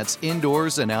 vibrant plants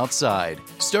indoors and outside.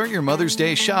 Start your Mother's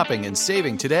Day shopping and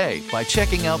saving today by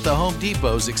checking out the Home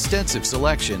Depot's extensive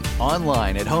selection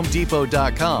online at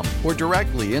HomeDepot.com or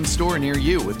directly in store near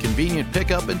you with convenient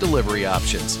pickup and delivery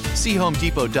options. See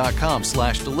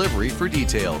HomeDepot.com/delivery for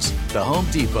details. The Home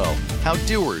Depot. How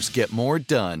doers get more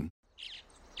done.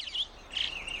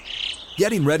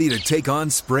 Getting ready to take on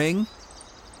spring?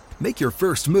 Make your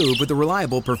first move with the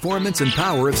reliable performance and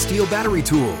power of Steel battery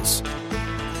tools.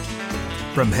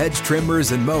 From hedge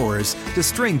trimmers and mowers to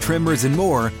string trimmers and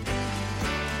more,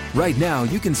 right now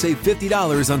you can save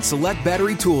 $50 on select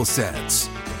battery tool sets.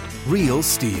 Real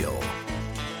Steel.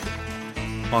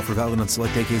 Offer valid on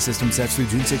select AK system sets through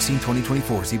June 16,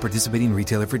 2024. See participating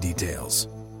retailer for details.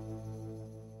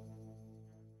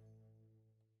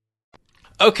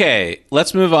 Okay,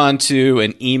 let's move on to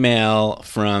an email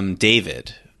from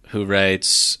David, who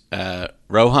writes,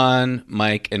 Rohan,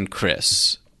 Mike, and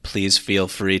Chris, please feel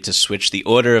free to switch the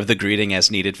order of the greeting as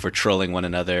needed for trolling one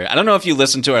another. I don't know if you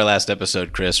listened to our last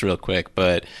episode, Chris, real quick,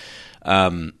 but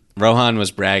Rohan was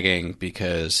bragging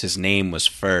because his name was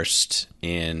first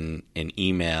in an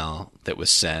email that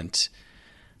was sent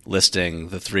addressing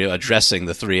the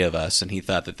three of us, and he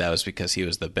thought that was because he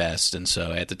was the best. And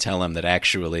so I had to tell him that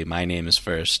actually my name is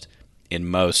first in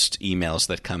most emails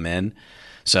that come in.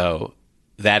 So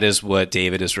that is what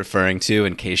David is referring to,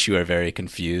 in case you are very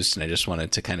confused. And I just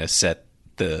wanted to kind of set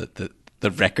the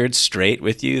record straight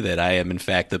with you that I am in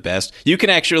fact the best. You can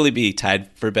actually be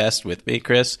tied for best with me,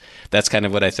 Chris. That's kind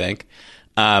of what I think.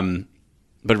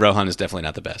 But Rohan is definitely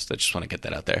not the best. I just want to get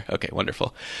that out there. Okay,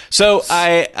 wonderful. So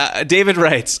David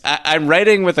writes, I'm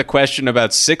writing with a question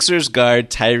about Sixers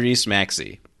guard Tyrese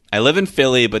Maxey. I live in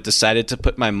Philly, but decided to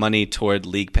put my money toward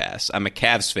League Pass. I'm a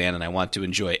Cavs fan, and I want to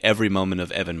enjoy every moment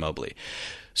of Evan Mobley.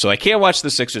 So I can't watch the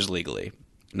Sixers legally.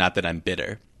 Not that I'm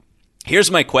bitter.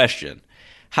 Here's my question.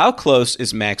 How close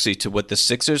is Maxey to what the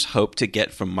Sixers hope to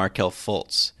get from Markelle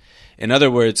Fultz? In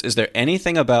other words, is there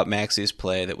anything about Maxey's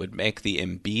play that would make the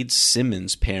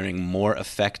Embiid-Simmons pairing more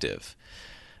effective?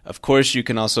 Of course, you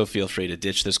can also feel free to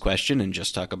ditch this question and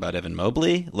just talk about Evan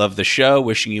Mobley. Love the show.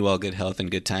 Wishing you all good health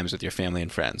and good times with your family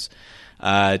and friends.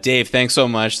 Dave, thanks so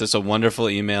much. That's a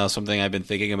wonderful email, something I've been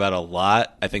thinking about a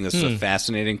lot. I think this is a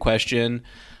fascinating question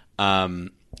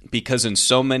because in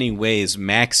so many ways,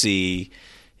 Maxey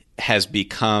has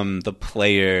become the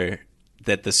player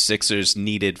that the Sixers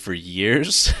needed for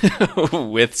years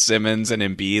with Simmons and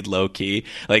Embiid low-key.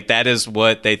 Like, that is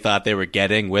what they thought they were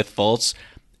getting with Fultz.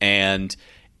 And,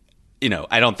 you know,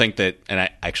 I don't think that, and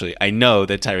I know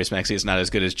that Tyrese Maxey is not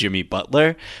as good as Jimmy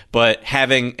Butler, but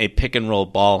having a pick-and-roll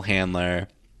ball handler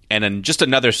and then just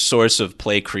another source of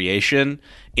play creation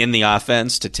in the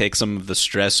offense to take some of the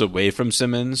stress away from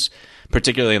Simmons,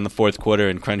 particularly in the fourth quarter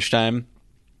in crunch time,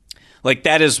 like,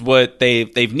 that is what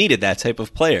they've needed, that type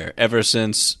of player, ever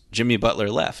since Jimmy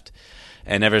Butler left.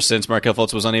 And ever since Markelle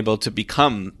Fultz was unable to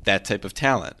become that type of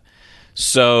talent.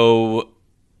 So,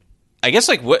 I guess,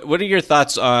 like, what are your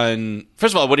thoughts on...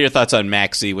 First of all, what are your thoughts on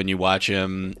Maxey when you watch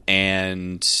him?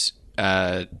 And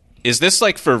is this,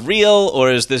 like, for real?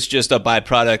 Or is this just a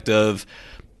byproduct of,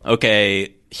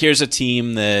 okay, here's a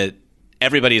team that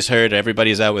everybody's hurt,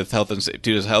 everybody's out with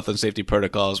due to health and safety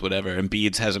protocols, whatever.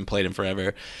 Embiid hasn't played in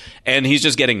forever, and he's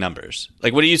just getting numbers.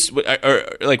 Like, what do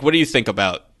you think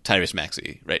about Tyrese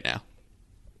Maxey right now?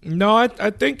 No, I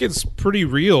think it's pretty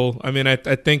real. I mean, I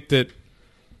think that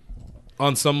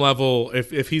on some level,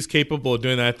 if he's capable of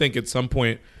doing that, I think at some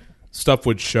point stuff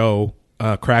would show,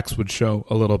 cracks would show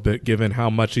a little bit, given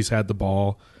how much he's had the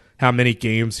ball, how many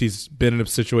games he's been in a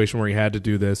situation where he had to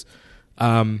do this.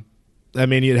 I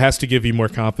mean, it has to give you more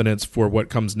confidence for what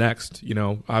comes next, you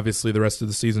know, obviously the rest of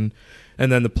the season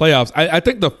and then the playoffs. I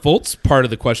think the Fultz part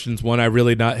of the question is one I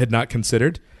really had not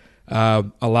considered. A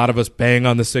lot of us bang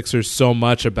on the Sixers so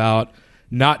much about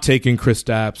not taking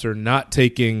Kristaps or not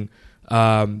taking,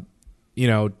 you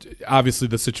know, obviously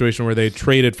the situation where they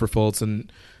traded for Fultz and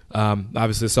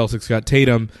obviously the Celtics got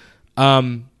Tatum.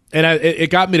 And it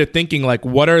got me to thinking, like,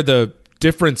 what are the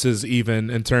differences even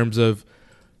in terms of,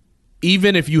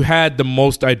 even if you had the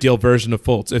most ideal version of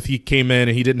Fultz, if he came in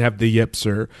and he didn't have the yips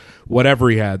or whatever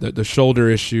he had, the shoulder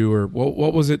issue or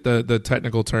what was it, the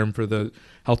technical term for the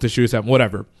health issues,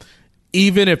 whatever.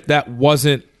 Even if that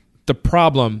wasn't the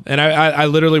problem, and I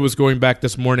literally was going back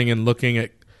this morning and looking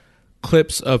at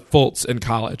clips of Fultz in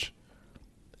college,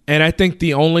 and I think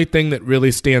the only thing that really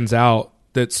stands out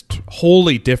that's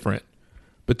wholly different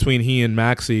between he and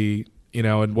Maxey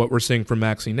and what we're seeing from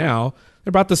Maxey now, they're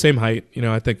about the same height.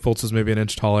 I think Fultz is maybe an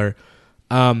inch taller.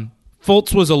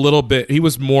 Fultz was a little bit, he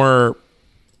was more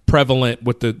prevalent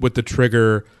with the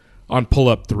trigger on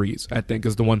pull-up threes, I think,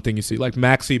 is the one thing you see. Like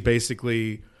Maxey,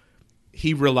 basically,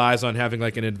 he relies on having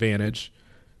like an advantage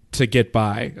to get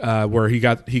by, where he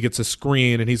gets a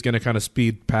screen and he's going to kind of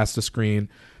speed past the screen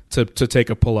to take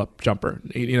a pull-up jumper.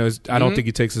 I don't think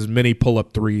he takes as many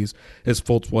pull-up threes as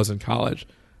Fultz was in college.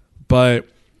 But,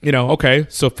 okay,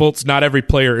 so Fultz, not every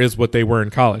player is what they were in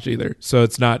college either. So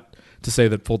it's not to say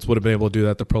that Fultz would have been able to do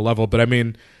that at the pro level. But, I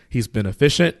mean, he's been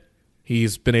efficient.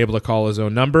 He's been able to call his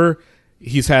own number.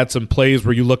 He's had some plays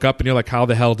where you look up and you're like, how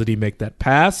the hell did he make that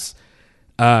pass?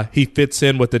 He fits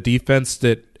in with the defense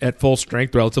that at full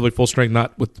strength, relatively full strength,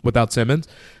 not without Simmons,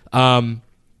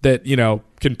 that,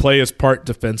 can play his part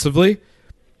defensively.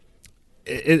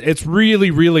 It's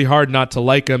really, really hard not to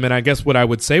like him. And I guess what I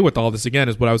would say with all this, again,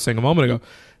 is what I was saying a moment ago.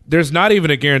 There's not even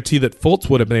a guarantee that Fultz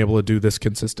would have been able to do this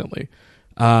consistently.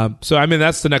 So, I mean,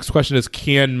 that's the next question is,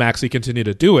 can Maxey continue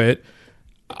to do it?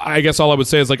 I guess all I would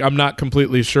say is, like, I'm not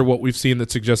completely sure what we've seen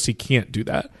that suggests he can't do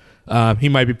that. He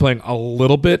might be playing a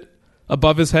little bit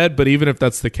above his head, but even if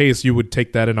that's the case, you would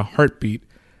take that in a heartbeat,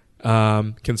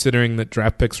 considering that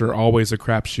draft picks are always a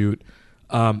crapshoot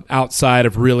outside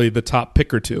of really the top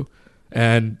pick or two.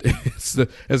 And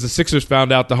as the Sixers have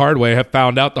found out the hard way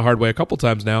a couple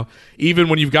times now, even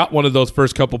when you've got one of those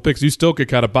first couple picks, you still could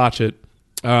kind of botch it,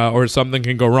 or something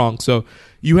can go wrong. So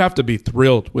you have to be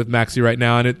thrilled with Maxey right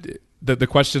now, and the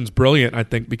question's brilliant, I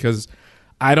think, because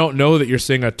I don't know that you're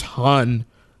seeing a ton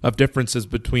of differences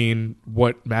between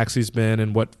what Maxey's been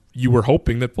and what you were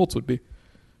hoping that Fultz would be.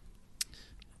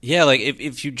 Yeah, like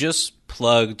if you just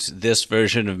plugged this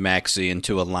version of Maxey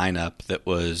into a lineup that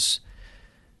was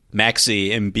Maxey,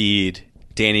 Embiid,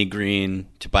 Danny Green,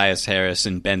 Tobias Harris,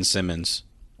 and Ben Simmons,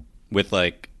 with,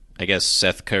 like, I guess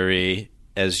Seth Curry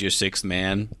as your sixth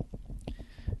man.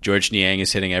 George Niang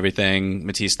is hitting everything.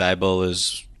 Matisse Thybulle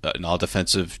is an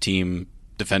all-defensive team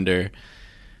defender.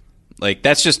 Like,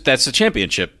 that's a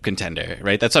championship contender,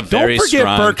 right? That's a very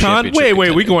strong championship Wait,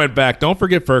 contender. we going back. Don't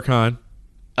forget Furkan.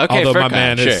 Okay, although Furkan, my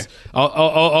man sure. is,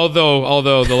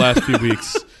 although the last few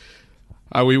weeks,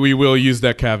 we will use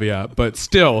that caveat, but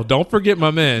still, don't forget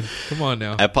my man. Come on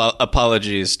now.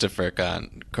 Apologies to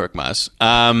Furkan Korkmaz.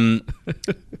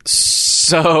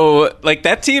 So, like,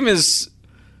 that team is,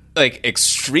 like,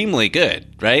 extremely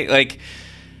good, right? Like,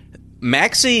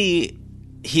 Maxey,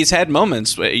 he's had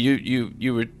moments where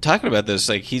you were talking about this,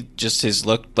 like, he just has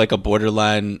looked like a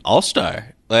borderline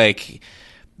all-star. Like,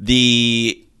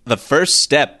 the first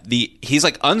step, he's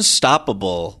like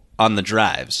unstoppable on the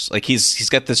drives. Like, he's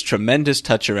got this tremendous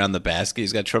touch around the basket.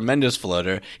 He's got tremendous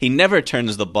floater. He never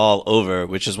turns the ball over,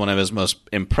 which is one of his most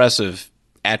impressive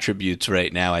attributes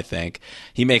right now, I think.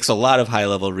 He makes a lot of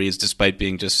high-level reads despite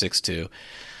being just 6'2".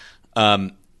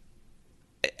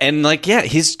 And, like, yeah,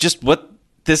 he's just what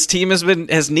this team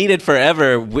has needed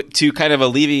forever to kind of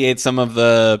alleviate some of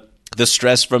the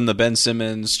stress from the Ben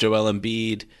Simmons, Joel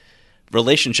Embiid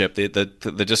relationship, the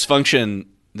dysfunction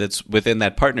that's within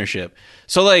that partnership.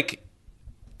 So, like,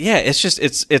 yeah, it's just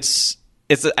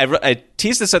I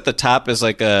teased this at the top as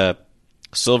like a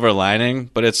silver lining,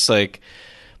 but it's like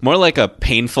more like a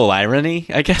painful irony,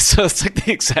 I guess. So it's like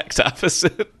the exact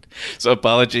opposite. So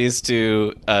apologies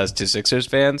to Sixers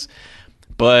fans.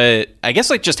 But I guess,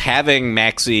 like, just having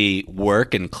Maxey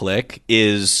work and click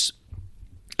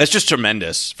that's just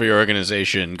tremendous for your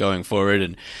organization going forward.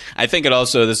 And I think it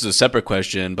also, this is a separate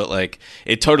question, but, like,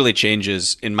 it totally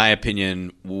changes, in my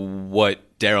opinion, what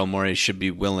Daryl Morey should be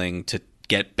willing to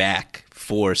get back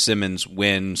for Simmons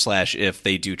when/if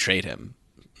they do trade him.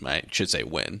 I should say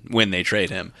when they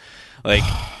trade him. Like,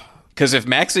 because if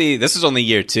Maxey, this is only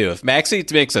year 2. If Maxey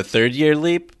makes a third-year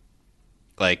leap,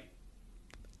 like,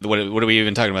 what are we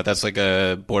even talking about? That's like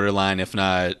a borderline, if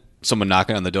not someone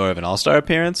knocking on the door of an all-star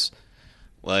appearance.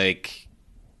 Like,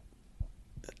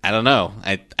 I don't know.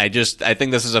 I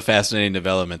think this is a fascinating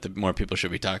development that more people should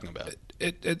be talking about.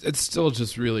 It still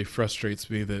just really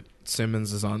frustrates me that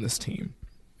Simmons is on this team,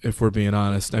 if we're being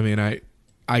honest. I mean,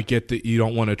 I get that you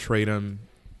don't want to trade him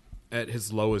at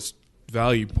his lowest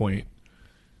value point.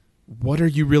 What are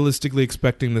you realistically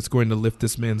expecting that's going to lift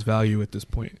this man's value at this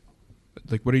point?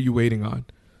 Like, what are you waiting on?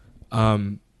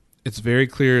 It's very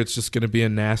clear it's just going to be a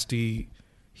nasty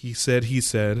he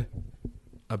said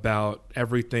about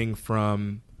everything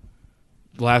from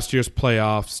last year's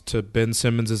playoffs to Ben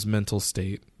Simmons' mental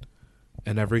state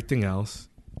and everything else,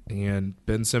 and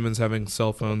Ben Simmons having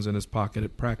cell phones in his pocket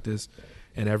at practice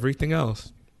and everything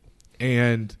else.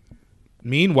 And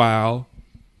meanwhile,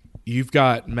 you've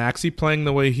got Maxey playing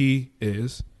the way he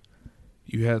is.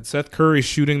 You had Seth Curry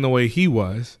shooting the way he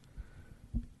was.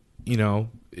 You know,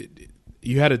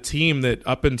 you had a team that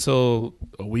up until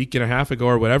a week and a half ago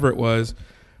or whatever it was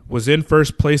in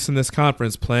first place in this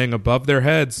conference, playing above their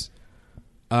heads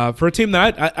for a team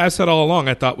that I said all along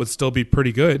I thought would still be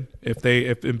pretty good if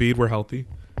Embiid were healthy.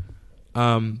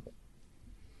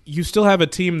 You still have a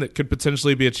team that could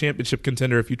potentially be a championship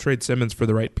contender if you trade Simmons for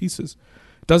the right pieces.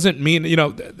 Doesn't mean, you know,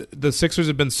 the Sixers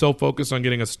have been so focused on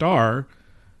getting a star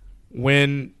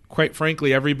when, quite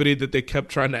frankly, everybody that they kept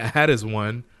trying to add as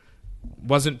one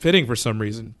wasn't fitting for some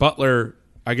reason. Butler,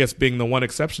 I guess, being the one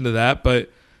exception to that,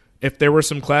 but if there were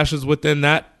some clashes within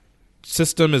that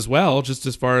system as well, just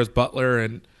as far as Butler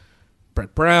and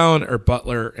Brett Brown or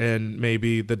Butler and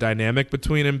maybe the dynamic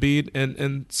between Embiid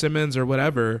and Simmons or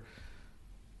whatever,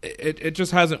 it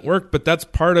just hasn't worked. But that's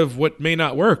part of what may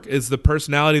not work is the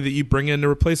personality that you bring in to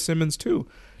replace Simmons too.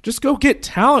 Just go get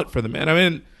talent for the man. I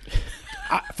mean,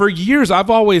 for years I've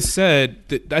always said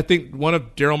that I think one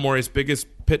of Daryl Morey's biggest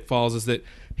pitfalls is that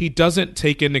he doesn't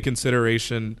take into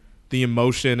consideration the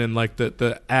emotion and like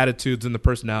the attitudes and the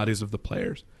personalities of the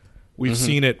players. We've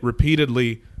seen it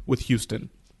repeatedly with Houston,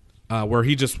 where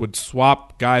he just would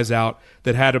swap guys out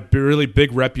that had a really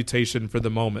big reputation for the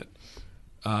moment.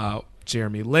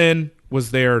 Jeremy Lin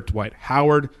was there. Dwight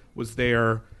Howard was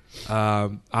there.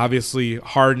 Obviously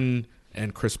Harden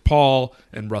and Chris Paul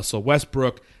and Russell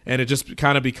Westbrook. And it just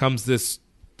kind of becomes this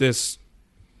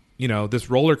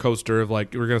roller coaster of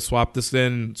like, we're going to swap this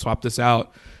in, swap this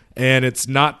out. And it's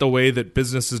not the way that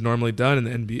business is normally done in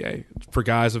the NBA for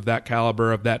guys of that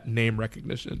caliber, of that name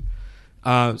recognition.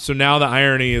 So now the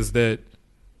irony is that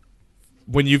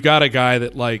when you've got a guy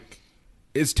that like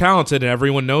is talented and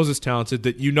everyone knows is talented,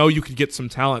 that you know you could get some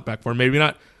talent back for him. Maybe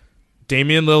not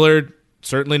Damian Lillard,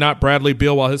 certainly not Bradley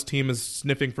Beal while his team is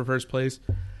sniffing for first place,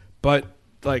 but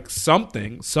like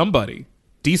somebody,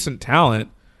 decent talent,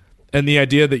 and the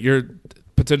idea that you're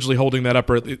potentially holding that up,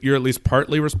 or you're at least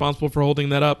partly responsible for holding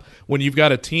that up when you've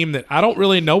got a team that I don't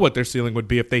really know what their ceiling would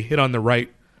be if they hit on the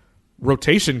right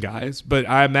rotation guys, but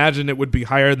I imagine it would be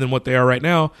higher than what they are right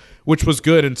now, which was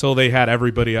good until they had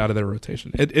everybody out of their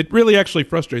rotation. It really actually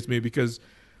frustrates me because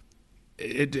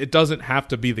it doesn't have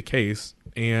to be the case,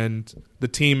 and the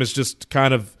team is just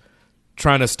kind of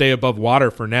trying to stay above water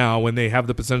for now when they have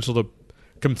the potential to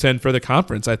contend for the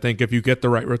conference, I think, if you get the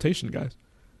right rotation guys,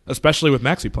 especially with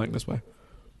Maxey playing this way.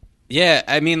 Yeah,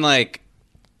 I mean, like,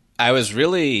 I was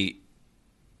really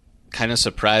kind of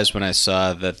surprised when I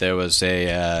saw that there was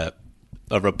a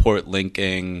report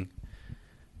linking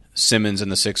Simmons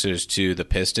and the Sixers to the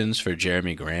Pistons for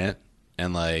Jeremy Grant,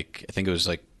 and like I think it was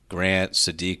like Grant,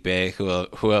 Sadiq Bey,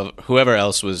 whoever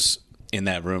else was in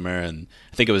that rumor, and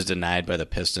I think it was denied by the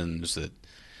Pistons that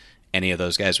any of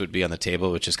those guys would be on the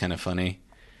table, which is kind of funny.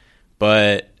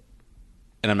 But,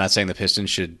 and I'm not saying the Pistons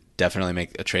should definitely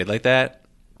make a trade like that,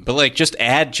 but like just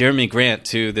add Jeremy Grant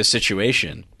to this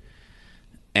situation,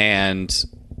 and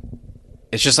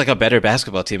it's just like a better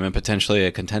basketball team and potentially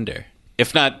a contender,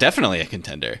 if not definitely a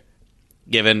contender.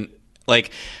 Given,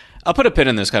 like, I'll put a pin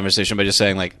in this conversation by just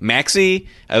saying, like, Maxey,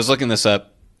 I was looking this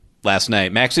up last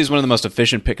night. Maxey's one of the most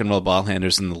efficient pick and roll ball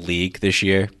handlers in the league this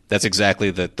year. That's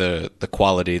exactly the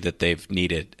quality that they've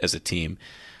needed as a team,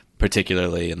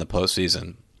 particularly in the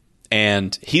postseason.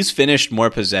 And he's finished more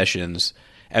possessions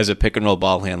as a pick and roll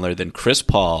ball handler than Chris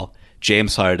Paul,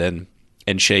 James Harden,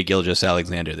 and Shai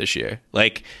Gilgeous-Alexander this year.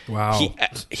 Like, wow.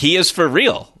 He is for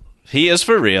real. He is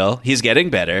for real. He's getting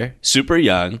better. Super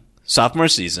young. Sophomore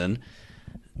season.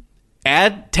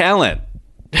 Add talent.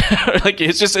 Like,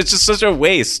 it's just such a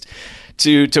waste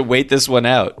to wait this one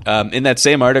out. In that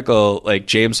same article, like,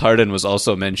 James Harden was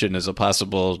also mentioned as a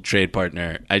possible trade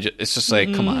partner. It's just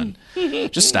like, come on,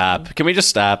 just stop. Can we just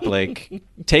stop? Like,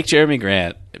 take Jeremy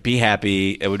Grant. Be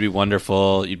happy. It would be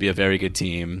wonderful. You'd be a very good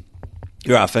team.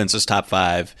 Your offense is top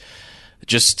 5.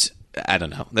 Just, I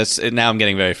don't know. Now I'm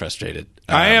getting very frustrated.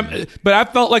 I am, but I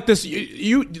felt like this.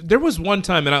 There was one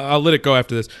time, and I'll let it go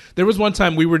after this. There was one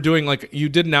time we were doing, like, you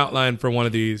did an outline for one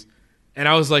of these, and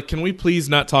I was like, can we please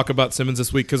not talk about Simmons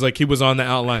this week? Because, like, he was on the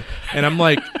outline. And I'm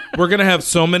like, we're going to have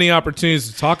so many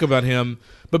opportunities to talk about him.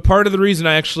 But part of the reason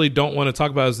I actually don't want to talk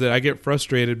about it is that I get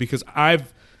frustrated because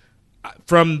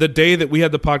from the day that we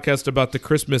had the podcast about the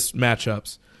Christmas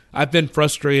matchups, I've been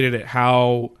frustrated at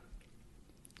how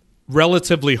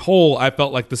relatively whole I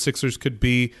felt like the Sixers could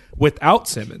be without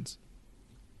Simmons.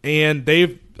 And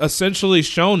they've essentially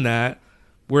shown that,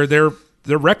 where their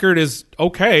record is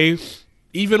okay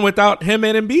even without him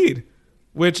and Embiid,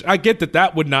 which I get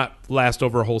that would not last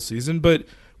over a whole season, but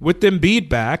with Embiid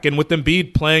back and with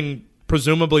Embiid playing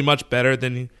presumably much better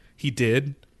than he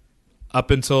did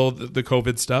up until the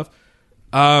COVID stuff,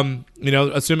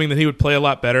 assuming that he would play a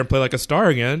lot better and play like a star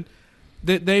again,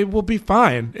 they will be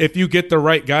fine if you get the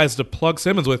right guys to plug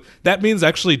Simmons with. That means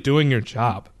actually doing your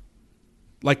job.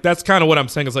 Like, that's kind of what I'm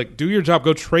saying is, like, do your job.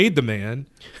 Go trade the man.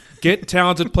 Get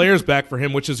talented players back for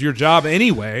him, which is your job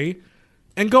anyway,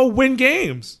 and go win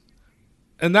games.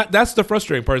 And that's the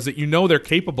frustrating part, is that they're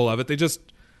capable of it.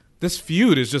 This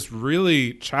feud is just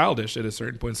really childish at a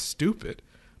certain point. Stupid.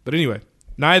 But anyway,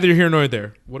 neither here nor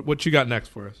there. What you got next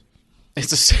for us?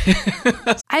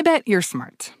 I bet you're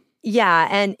smart. Yeah,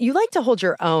 and you like to hold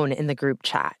your own in the group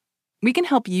chat. We can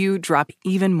help you drop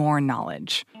even more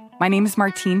knowledge. My name is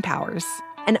Martine Powers.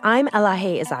 And I'm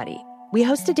Elahe Izadi. We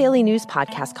host a daily news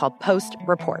podcast called Post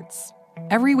Reports.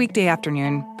 Every weekday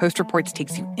afternoon, Post Reports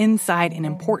takes you inside an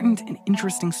important and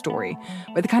interesting story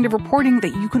with the kind of reporting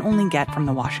that you can only get from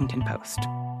the Washington Post.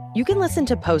 You can listen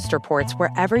to Post Reports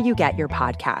wherever you get your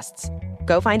podcasts.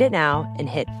 Go find it now and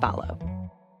hit follow.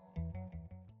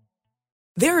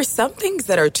 There are some things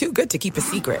that are too good to keep a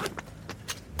secret.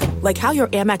 Like how your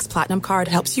Amex Platinum card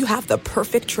helps you have the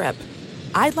perfect trip.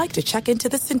 I'd like to check into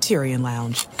the Centurion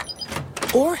Lounge.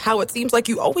 Or how it seems like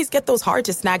you always get those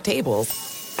hard-to-snag tables.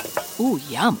 Ooh,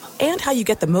 yum. And how you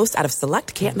get the most out of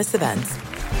select can't-miss events.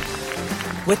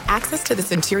 With access to the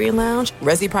Centurion Lounge,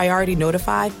 Resi Priority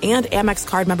Notified, and Amex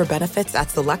card member benefits at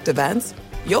select events,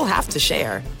 you'll have to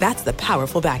share. That's the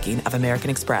powerful backing of American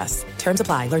Express. Terms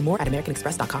apply. Learn more at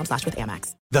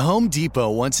americanexpress.com/withAmex. The Home Depot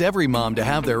wants every mom to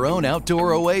have their own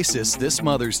outdoor oasis this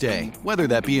Mother's Day. Whether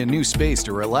that be a new space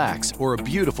to relax or a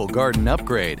beautiful garden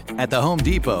upgrade. At the Home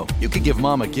Depot, you could give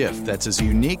mom a gift that's as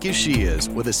unique as she is,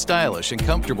 with a stylish and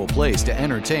comfortable place to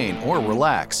entertain or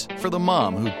relax for the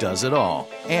mom who does it all.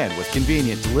 And with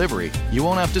convenient delivery, you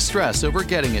won't have to stress over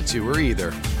getting it to her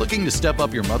either. Looking to step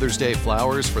up your Mother's Day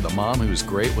flowers for the mom who's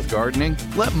great with gardening?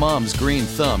 Let Mom's Green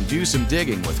Thumb do some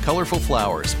digging with colorful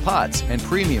flowers, pots, and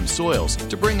premium soils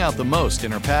to bring out the most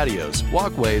in her patios,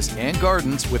 walkways, and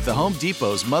gardens with the Home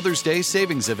Depot's Mother's Day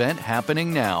Savings Event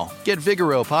happening now. Get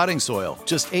Vigoro potting soil,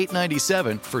 just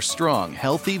 $8.97 for strong,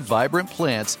 healthy, vibrant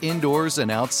plants indoors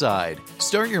and outside.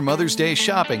 Start your Mother's Day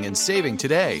shopping and saving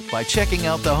today by checking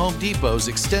out the Home Depot's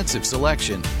extensive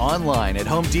selection online at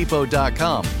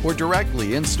HomeDepot.com or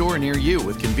directly in-store near you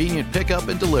with convenient pickup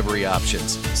and delivery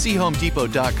options. See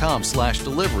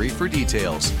HomeDepot.com/delivery for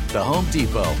details. The Home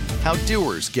Depot. How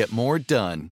doers get more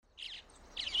done.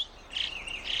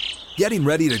 Getting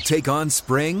ready to take on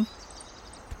spring?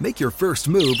 Make your first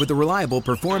move with the reliable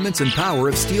performance and power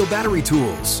of Steel battery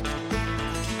tools.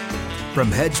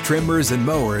 From hedge trimmers and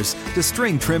mowers to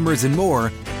string trimmers and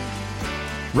more,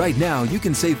 right now you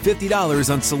can save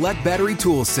 $50 on select battery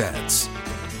tool sets.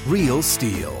 Real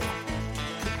Steel.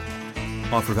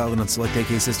 Offer valid on select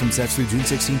AK system sets through June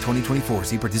 16, 2024.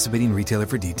 See participating retailer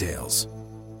for details.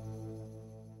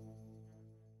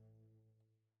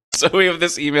 So we have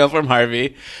this email from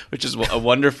Harvey, which is a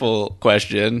wonderful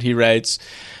question. He writes,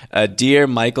 Dear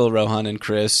Michael, Rohan, and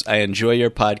Chris, I enjoy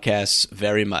your podcasts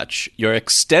very much. Your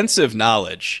extensive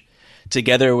knowledge,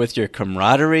 together with your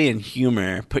camaraderie and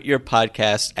humor, put your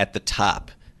podcast at the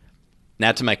top.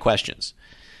 Now to my questions.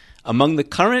 Among the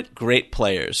current great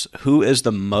players, who is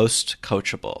the most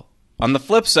coachable? On the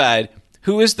flip side,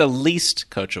 who is the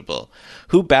least coachable?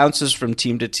 Who bounces from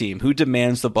team to team? Who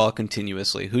demands the ball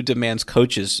continuously? Who demands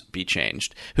coaches be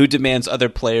changed? Who demands other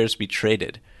players be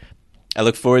traded? I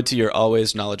look forward to your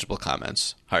always knowledgeable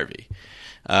comments, Harvey.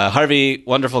 Harvey,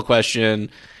 wonderful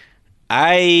question.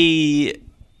 Look,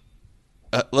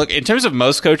 in terms of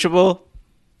most coachable,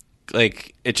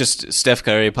 like, it just, Steph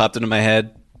Curry popped into my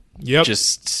head. Yep.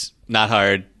 Just not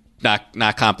hard,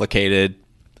 not complicated.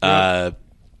 Yep.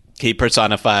 He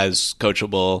personifies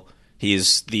coachable.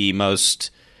 He's the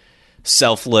most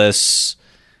selfless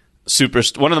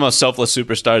one of the most selfless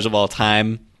superstars of all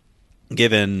time,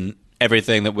 given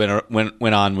everything that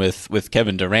went on with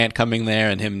Kevin Durant coming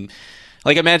there and him.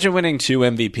 Like, imagine winning 2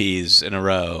 MVPs in a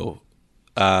row,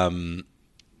 a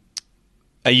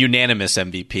unanimous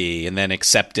MVP, and then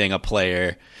accepting a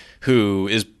player who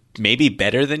is maybe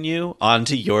better than you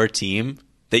onto your team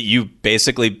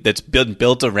that's been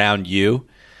built around you.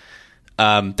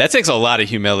 That takes a lot of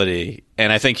humility,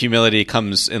 and I think humility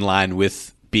comes in line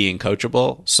with being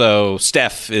coachable. So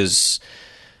Steph is,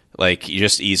 like,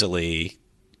 just easily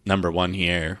number one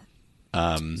here.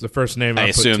 It's the first name I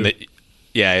assume that.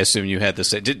 Yeah, I assume you had the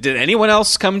same. Did anyone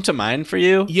else come to mind for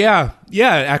you? Yeah,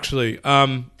 actually.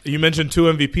 You mentioned 2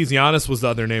 MVPs. Giannis was the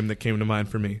other name that came to mind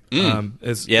for me.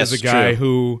 As a guy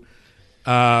who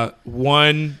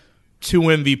won 2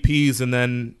 MVPs and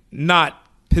then not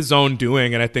his own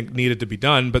doing, and I think needed to be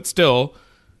done, but still,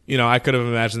 I could have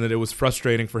imagined that it was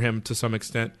frustrating for him to some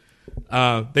extent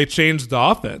They changed the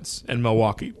offense in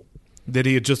Milwaukee that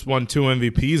he had just won 2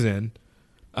 MVPs in.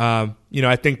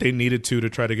 I think they needed to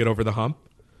try to get over the hump,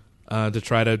 to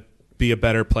try to be a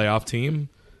better playoff team.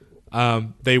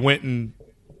 They went and,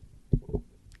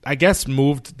 I guess,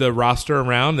 moved the roster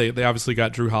around. They obviously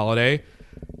got Drew Holiday,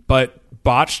 but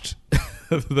botched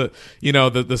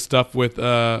the stuff with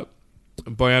Bogdan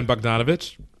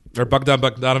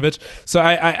Bogdanovic. So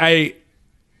I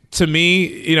to me,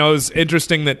 it was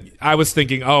interesting that I was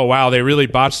thinking, oh wow, they really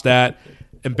botched that.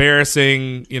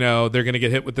 Embarrassing. They're going to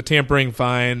get hit with the tampering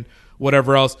fine,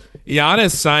 whatever else.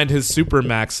 Giannis signed his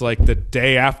Supermax like the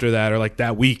day after that, or like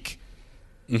that week.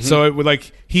 Mm-hmm. So it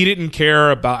would he didn't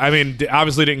care about. I mean,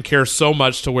 obviously didn't care so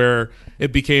much to where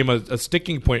it became a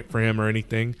sticking point for him or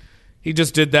anything. He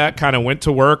just did that, kind of went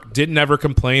to work, didn't ever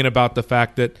complain about the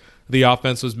fact that the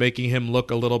offense was making him look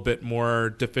a little bit more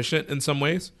deficient in some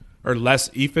ways, or less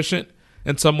efficient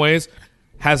in some ways.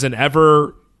 Hasn't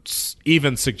ever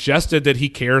even suggested that he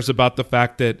cares about the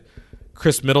fact that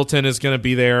Chris Middleton is going to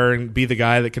be there and be the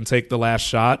guy that can take the last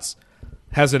shots.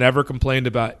 Hasn't ever complained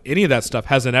about any of that stuff.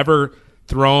 Hasn't ever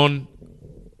thrown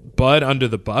Bud under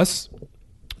the bus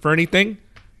for anything.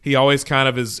 He always kind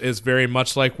of is very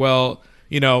much like, well,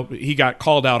 he got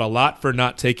called out a lot for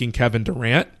not taking Kevin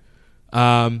Durant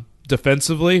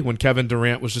defensively when Kevin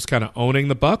Durant was just kind of owning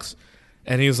the Bucks.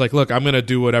 And he was like, look, I'm going to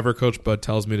do whatever Coach Bud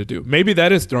tells me to do. Maybe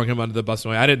that is throwing him under the bus in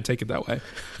a way. I didn't take it that way.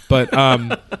 But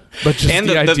just and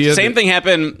the idea the same thing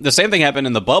happened. The same thing happened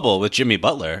in the bubble with Jimmy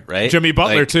Butler, right? Jimmy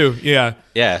Butler too. Yeah.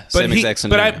 Yeah. Same exact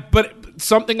scenario. But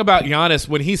something about Giannis,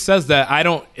 when he says that, I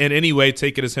don't in any way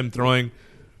take it as him throwing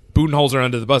Budenholzer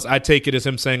under the bus. I take it as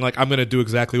him saying, I'm going to do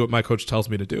exactly what my coach tells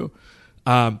me to do.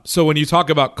 So when you talk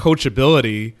about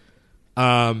coachability,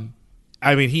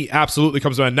 he absolutely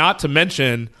comes around. Not to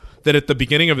mention that at the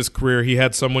beginning of his career, he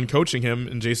had someone coaching him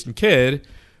in Jason Kidd,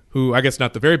 who I guess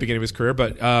not the very beginning of his career,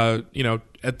 but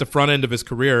at the front end of his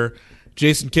career,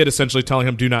 Jason Kidd essentially telling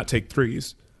him do not take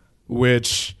threes,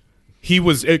 which he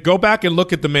was. Go back and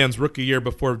look at the man's rookie year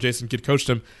before Jason Kidd coached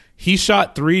him. He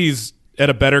shot threes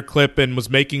at a better clip and was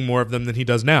making more of them than he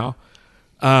does now.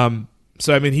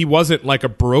 So he wasn't like a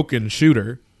broken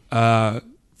shooter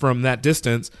from that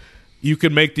distance. You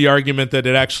could make the argument that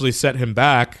it actually set him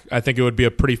back. I think it would be a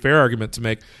pretty fair argument to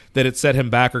make that it set him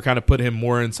back or kind of put him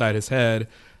more inside his head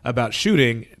about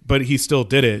shooting, but he still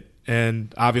did it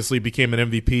and obviously became an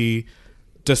MVP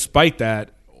despite that.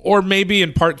 Or maybe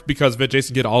in part because of it,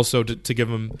 Jason Kidd also, to give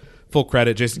him full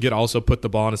credit, Jason Kidd also put the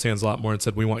ball in his hands a lot more and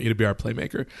said, we want you to be our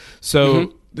playmaker.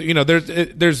 So,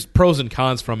 there's pros and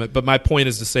cons from it, but my point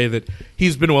is to say that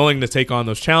he's been willing to take on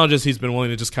those challenges. He's been willing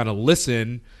to just kind of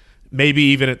listen, maybe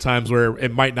even at times where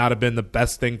it might not have been the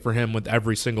best thing for him with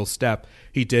every single step.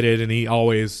 He did it, and he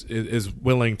always is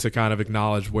willing to kind of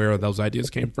acknowledge where those ideas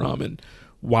came from and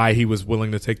why he was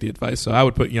willing to take the advice. So I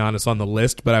would put Giannis on the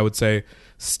list, but I would say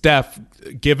Steph,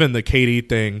 given the KD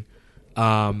thing,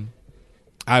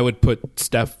 I would put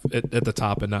Steph at the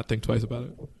top and not think twice about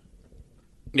it.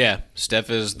 Yeah, Steph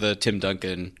is the Tim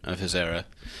Duncan of his era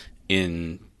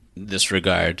in this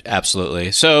regard,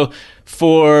 absolutely. So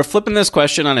for flipping this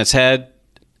question on its head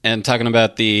and talking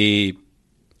about the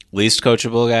least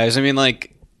coachable guys,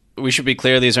 we should be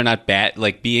clear, these are not bad.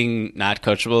 Being not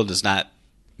coachable does not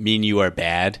mean you are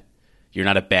bad. You're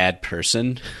not a bad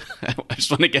person. I just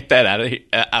want to get that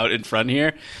out in front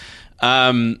here.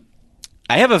 I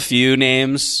have a few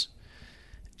names,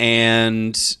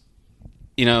 and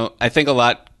I think a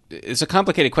lot. It's a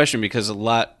complicated question because a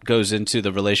lot goes into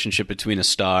the relationship between a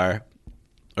star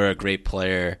or a great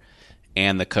player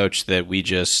and the coach that we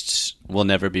just will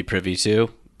never be privy to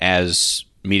as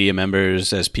media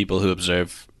members, as people who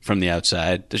observe from the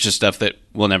outside. There's just stuff that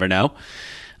we'll never know.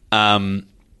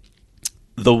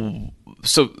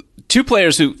 So 2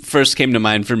 players who first came to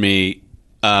mind for me,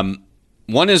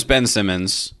 one is Ben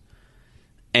Simmons,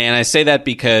 and I say that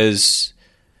because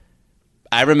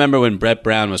I remember when Brett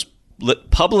Brown was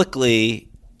publicly,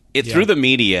 through the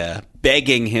media,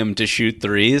 begging him to shoot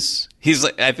threes. He's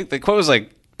like, I think the quote was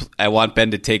like, I want Ben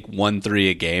to take 1 3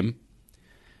 a game.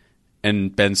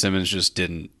 And Ben Simmons just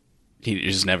didn't. He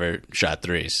just never shot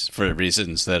threes for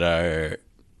reasons that are,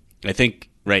 I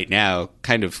think, right now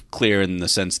kind of clear in the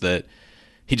sense that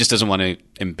he just doesn't want to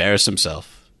embarrass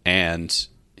himself. And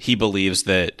he believes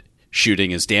that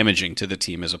shooting is damaging to the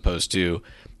team as opposed to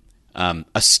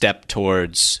a step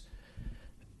towards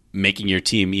making your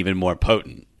team even more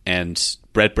potent. And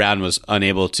Brett Brown was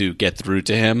unable to get through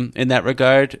to him in that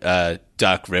regard.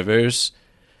 Doc Rivers,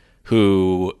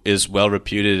 who is well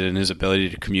reputed in his ability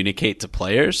to communicate to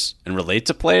players and relate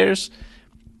to players,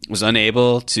 was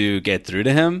unable to get through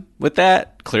to him with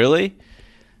that, clearly.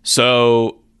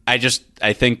 So I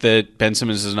think that Ben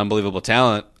Simmons is an unbelievable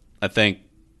talent. I think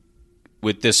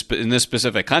with this, in this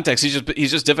specific context,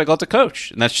 he's just difficult to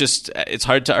coach, and it's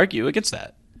hard to argue against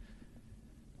that.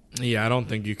 Yeah, I don't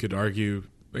think you could argue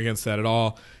against that at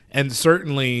all. And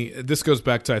certainly, this goes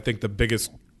back to, I think, the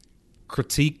biggest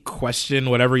critique, question,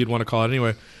 whatever you'd want to call it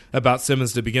anyway, about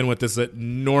Simmons to begin with, is that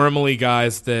normally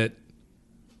guys that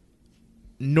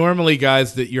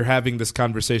you're having this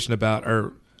conversation about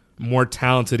are more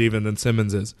talented even than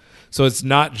Simmons is. So it's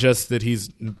not just that he's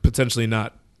potentially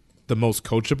not the most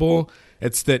coachable.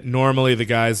 It's that normally the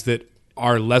guys that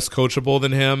are less coachable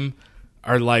than him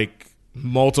are like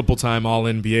multiple-time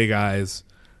All-NBA guys,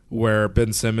 where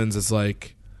Ben Simmons is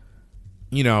like,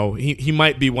 you know, he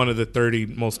might be one of the 30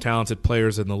 most talented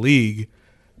players in the league.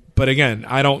 But again,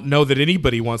 I don't know that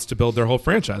anybody wants to build their whole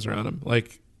franchise around him.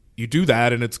 Like, you do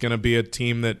that, and it's going to be a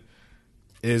team that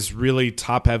is really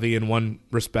top-heavy in one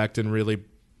respect and really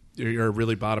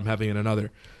bottom-heavy in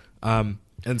another. And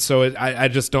so I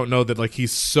just don't know that, like,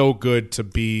 he's so good to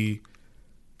be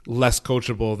less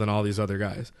coachable than all these other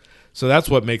guys. So that's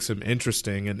what makes him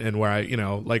interesting, and where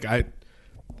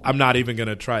I'm not even going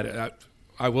to try to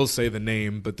I will say the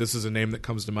name, but this is a name that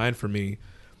comes to mind for me,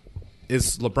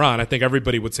 is LeBron. I think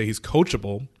everybody would say he's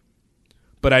coachable,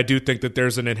 but I do think that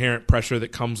there's an inherent pressure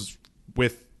that comes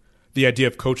with the idea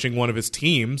of coaching one of his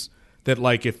teams, that,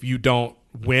 like, if you don't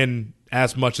win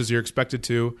as much as you're expected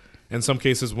to, in some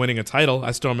cases winning a title.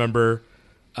 I still remember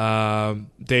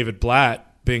David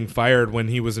Blatt being fired when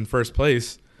he was in first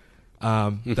place.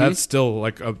 That's still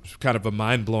like a kind of a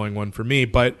mind-blowing one for me,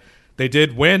 but they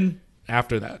did win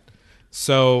after that.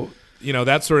 So, you know,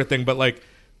 that sort of thing. But like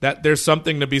that, there's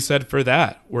something to be said for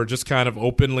that. We're just kind of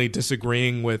openly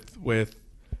disagreeing with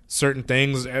certain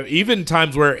things, even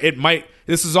times where it might.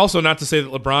 This is also not to say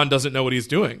that LeBron doesn't know what he's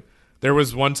doing. There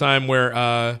was one time where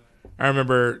I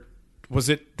remember, was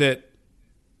it that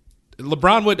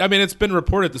LeBron would, I mean, it's been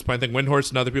reported at this point, I think Windhorst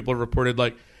and other people have reported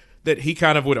like that he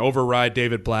kind of would override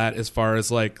David Blatt as far as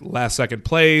like last second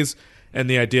plays, and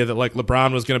the idea that like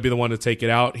LeBron was going to be the one to take it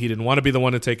out. He didn't want to be the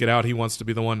one to take it out. He wants to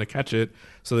be the one to catch it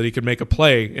so that he could make a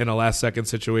play in a last second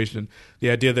situation. The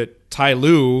idea that Ty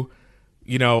Lue,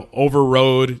 you know,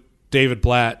 overrode David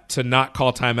Blatt to not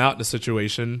call timeout in a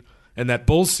situation in that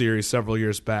Bulls series several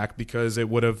years back because it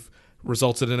would have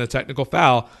resulted in a technical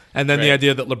foul. And then the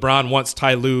idea that LeBron wants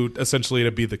Ty Lue essentially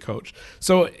to be the coach.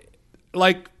 So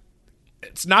like,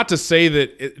 it's not to say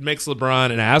that it makes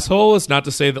LeBron an asshole. It's not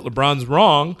to say that LeBron's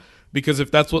wrong, because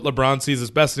if that's what LeBron sees as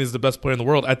best and he's the best player in the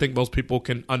world, I think most people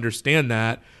can understand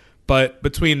that. But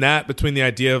between the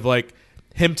idea of like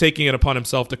him taking it upon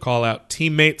himself to call out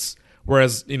teammates,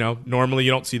 whereas, you know, normally you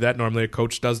don't see that. Normally a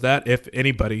coach does that, if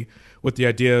anybody, with the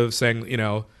idea of saying, you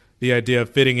know, the idea of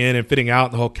fitting in and fitting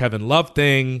out, the whole Kevin Love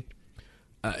thing,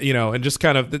 you know, and just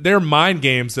kind of, there are mind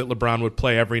games that LeBron would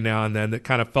play every now and then that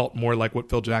kind of felt more like what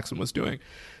Phil Jackson was doing.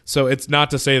 So it's not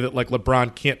to say that like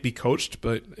LeBron can't be coached,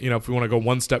 but, you know, if we want to go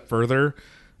one step further,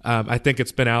 I think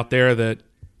it's been out there that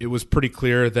it was pretty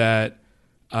clear that,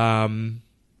 didn't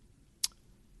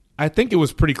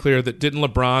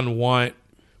LeBron want,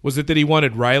 was it that he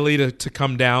wanted Riley to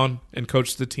come down and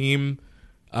coach the team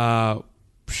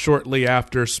shortly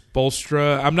after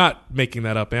Spoelstra? I'm not making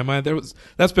that up, am I?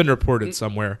 That's been reported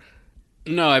somewhere.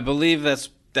 No, I believe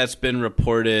that's been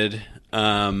reported.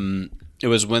 It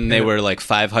was when they were like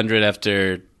 500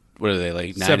 after, what are they,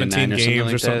 like 17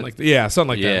 games or something like that? Yeah, something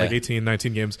like that, like 18,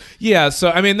 19 games. Yeah, so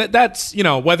I mean, that's, you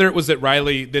know, whether it was that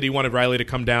he wanted Riley to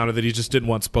come down or that he just didn't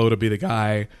want Spo to be the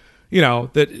guy, you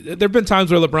know, that there have been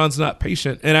times where LeBron's not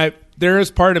patient. And there is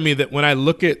part of me that when I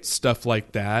look at stuff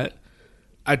like that,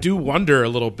 I do wonder a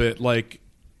little bit, like,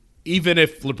 even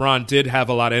if LeBron did have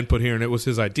a lot of input here and it was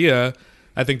his idea,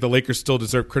 I think the Lakers still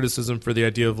deserve criticism for the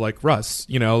idea of, like, Russ.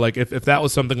 You know, like, if that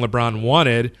was something LeBron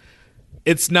wanted,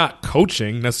 it's not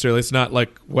coaching necessarily. It's not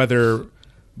like whether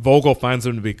Vogel finds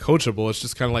him to be coachable. It's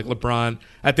just kind of like LeBron.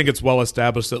 I think it's well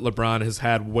established that LeBron has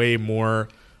had way more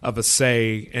of a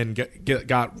say and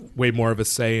got way more of a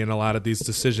say in a lot of these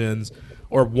decisions,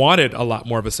 or wanted a lot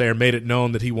more of a say, or made it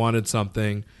known that he wanted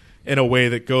something in a way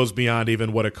that goes beyond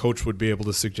even what a coach would be able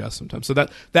to suggest sometimes. So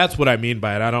that's what I mean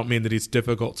by it. I don't mean that he's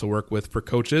difficult to work with for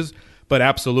coaches, but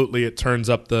absolutely it turns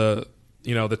up the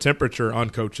temperature on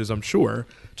coaches, I'm sure,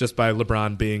 just by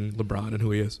LeBron being LeBron and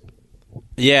who he is.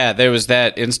 Yeah, there was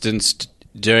that instance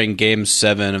during Game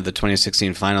 7 of the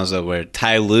 2016 Finals, though, where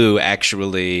Ty Lue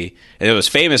actually, and it was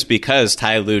famous because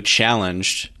Ty Lue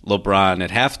challenged LeBron at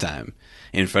halftime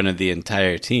in front of the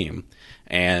entire team.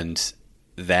 And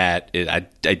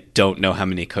I don't know how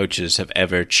many coaches have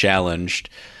ever challenged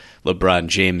LeBron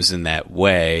James in that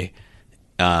way.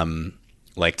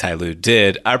 like Ty Lue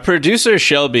did. Our producer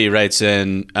Shelby writes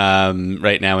in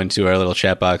right now into our little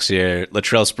chat box here,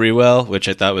 Latrell Sprewell, which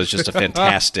I thought was just a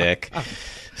fantastic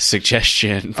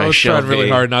suggestion by I was Shelby. trying really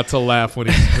hard not to laugh when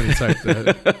he typed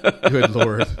that. Good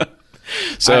Lord.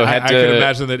 So I can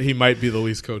imagine that he might be the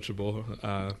least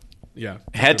coachable. Yeah.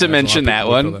 Had to mention that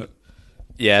one.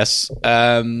 Yes.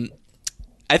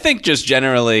 I think just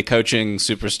generally coaching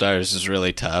superstars is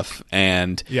really tough.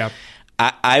 And yeah.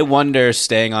 I wonder,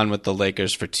 staying on with the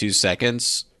Lakers for 2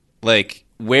 seconds, like,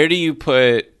 where do you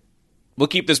put... We'll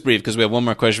keep this brief because we have one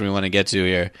more question we want to get to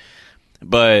here.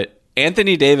 But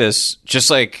Anthony Davis,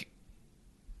 just like...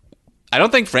 I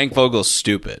don't think Frank Vogel's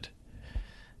stupid.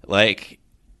 Like,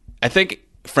 I think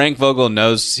Frank Vogel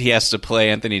knows he has to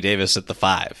play Anthony Davis at the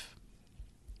 5.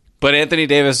 But Anthony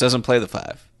Davis doesn't play the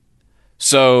 5.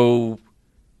 So,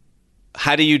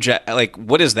 how do you... Like,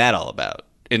 what is that all about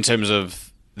in terms of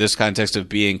this context of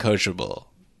being coachable?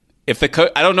 If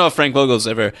the I don't know if Frank Vogel's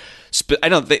ever... I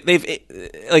don't... They've...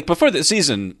 Like, before the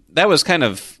season, that was kind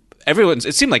of...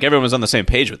 It seemed like everyone was on the same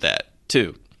page with that,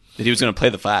 too. That he was going to play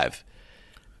the 5.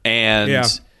 And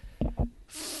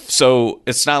so,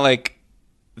 it's not like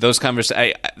those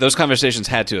conversations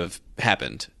had to have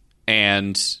happened.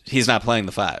 And he's not playing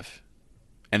the 5.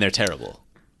 And they're terrible.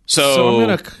 So I'm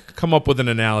going to come up with an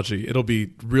analogy. It'll be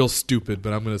real stupid,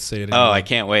 but I'm going to say it anyway. Oh, I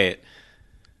can't wait.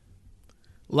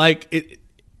 Like, it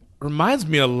reminds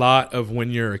me a lot of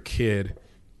when you're a kid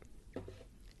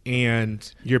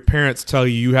and your parents tell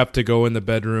you have to go in the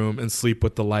bedroom and sleep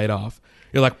with the light off.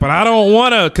 You're like, but I don't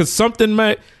want to because something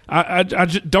might... I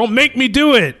just, don't make me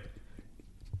do it.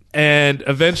 And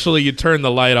eventually you turn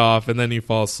the light off and then you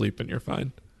fall asleep and you're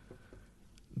fine.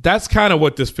 That's kind of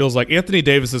what this feels like. Anthony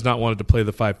Davis has not wanted to play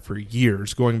the 5 for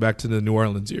years, going back to the New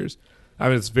Orleans years. I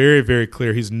mean, it's very, very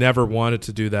clear he's never wanted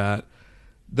to do that.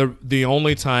 The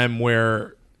only time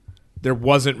where there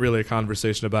wasn't really a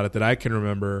conversation about it that I can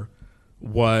remember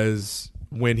was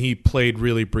when he played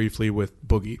really briefly with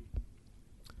Boogie.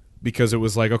 Because it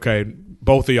was like, okay,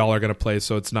 both of y'all are going to play,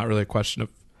 so it's not really a question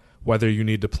of whether you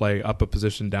need to play up a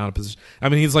position, down a position. I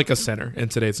mean, he's like a center in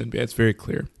today's NBA. It's very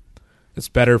clear. It's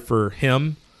better for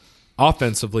him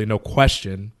offensively, no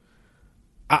question.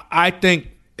 I think,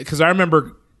 because I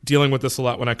remember dealing with this a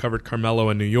lot when I covered Carmelo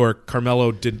in New York.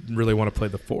 Carmelo didn't really want to play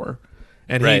the 4.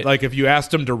 And he, like, if you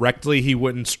asked him directly, he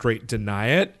wouldn't straight deny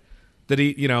it that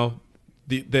he, you know,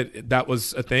 that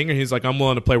was a thing. And he's like, I'm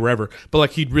willing to play wherever. But,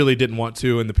 like, he really didn't want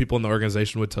to, and the people in the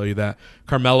organization would tell you that.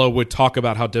 Carmelo would talk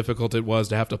about how difficult it was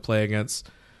to have to play against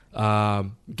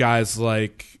guys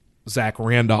like Zach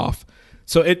Randolph.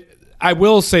 So I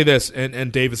will say this,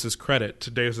 and Davis's credit,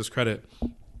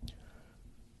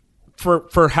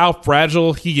 for how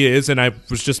fragile he is, and I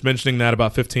was just mentioning that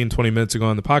about 15, 20 minutes ago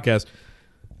on the podcast,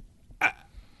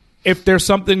 if there's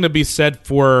something to be said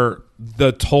for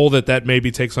the toll that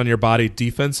maybe takes on your body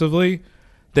defensively,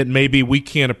 that maybe we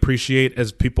can't appreciate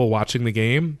as people watching the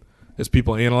game, as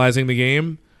people analyzing the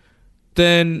game,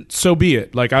 then so be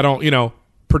it. Like, I don't,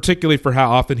 particularly for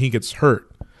how often he gets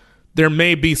hurt. There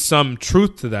may be some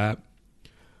truth to that.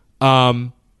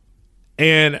 And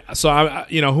so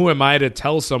who am I to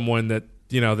tell someone that,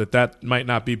 that might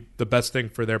not be the best thing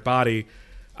for their body?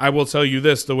 I will tell you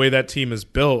this, the way that team is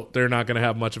built, they're not going to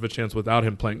have much of a chance without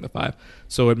him playing the 5.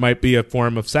 So it might be a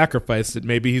form of sacrifice that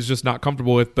maybe he's just not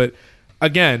comfortable with. But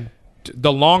again,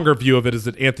 the longer view of it is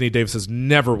that Anthony Davis has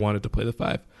never wanted to play the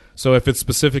 5. So if it's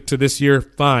specific to this year,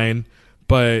 fine.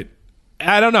 But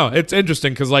I don't know. It's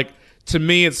interesting because, like, to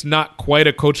me, it's not quite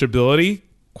a coachability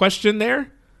question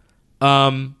there.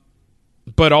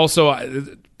 But also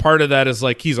part of that is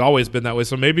like he's always been that way.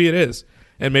 So maybe it is.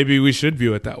 And maybe we should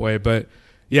view it that way. But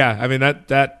yeah, I mean,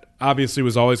 that obviously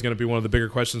was always going to be one of the bigger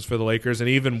questions for the Lakers. And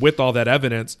even with all that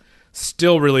evidence,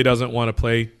 still really doesn't want to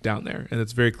play down there. And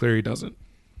it's very clear he doesn't.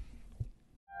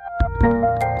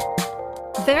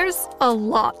 There's a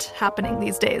lot happening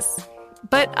these days.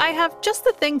 But I have just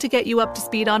the thing to get you up to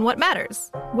speed on what matters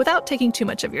without taking too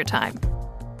much of your time.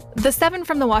 The 7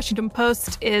 from the Washington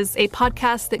Post is a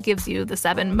podcast that gives you the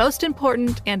 7 most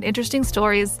important and interesting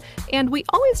stories, and we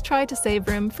always try to save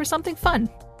room for something fun.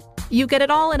 You get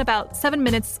it all in about 7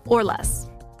 minutes or less.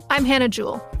 I'm Hannah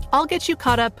Jewell. I'll get you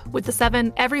caught up with the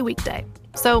 7 every weekday.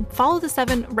 So follow the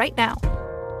 7 right now.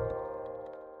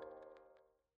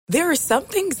 There are some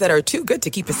things that are too good to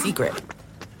keep a secret.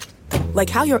 Like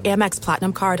how your Amex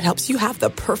Platinum card helps you have the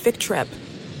perfect trip.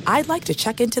 I'd like to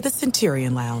check into the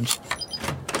Centurion Lounge.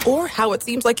 Or how it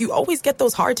seems like you always get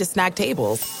those hard-to-snag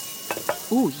tables.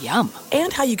 Ooh, yum.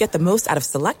 And how you get the most out of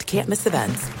select can't-miss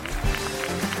events.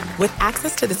 With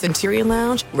access to the Centurion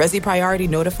Lounge, Resi Priority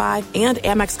Notified, and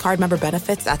Amex card member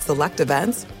benefits at select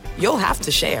events, you'll have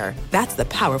to share. That's the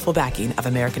powerful backing of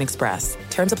American Express.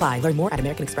 Terms apply. Learn more at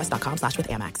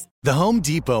americanexpress.com/withAmex. The Home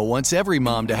Depot wants every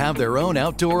mom to have their own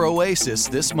outdoor oasis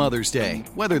this Mother's Day,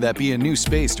 whether that be a new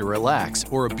space to relax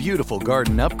or a beautiful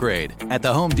garden upgrade. At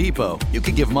the Home Depot, you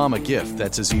could give mom a gift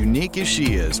that's as unique as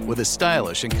she is, with a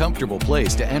stylish and comfortable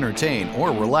place to entertain or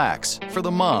relax for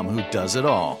the mom who does it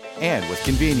all. And with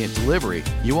convenient delivery,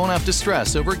 you won't have to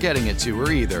stress over getting it to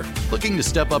her either. Looking to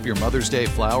step up your Mother's Day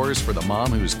flowers for the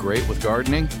mom who's great with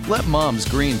gardening? Let Mom's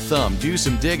Green Thumb do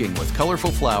some digging with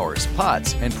colorful flowers,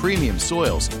 pots, and premium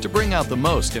soils to bring out the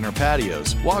most in her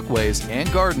patios, walkways, and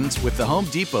gardens with the Home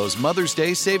Depot's Mother's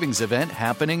Day Savings Event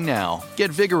happening now. Get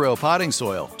Vigoro potting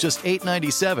soil, just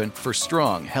 $8.97 for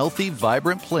strong, healthy,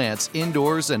 vibrant plants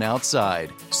indoors and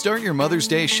outside. Start your Mother's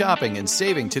Day shopping and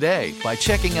saving today by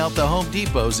checking out the Home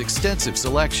Depot's extensive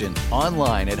selection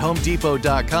online at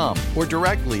HomeDepot.com or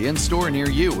directly in store near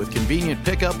you with convenient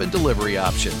pickup and delivery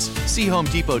options. See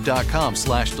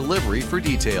HomeDepot.com/delivery for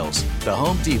details. The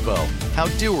Home Depot, how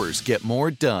doers get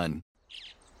more done.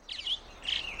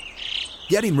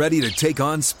 Getting ready to take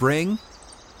on spring?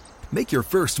 Make your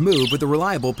first move with the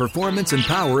reliable performance and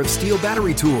power of Steel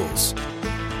battery tools.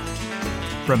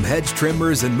 From hedge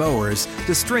trimmers and mowers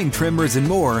to string trimmers and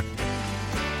more,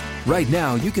 right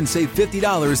now you can save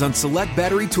 $50 on select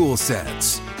battery tool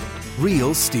sets.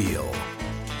 Real Steel.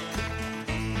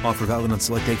 Offer valid on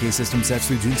select AK system sets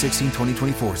through June 16,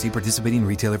 2024. See participating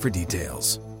retailer for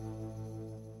details.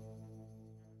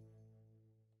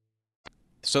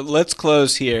 So let's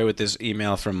close here with this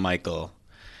email from Michael,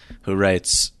 who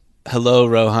writes, "Hello,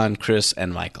 Rohan, Chris,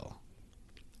 and Michael.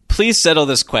 Please settle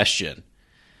this question.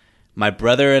 My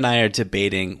brother and I are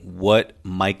debating what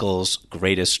Michael's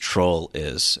greatest troll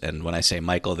is." And when I say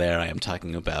Michael there, I am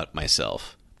talking about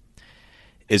myself.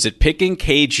 "Is it picking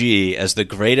KG as the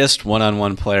greatest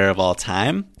one-on-one player of all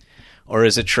time? Or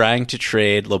is it trying to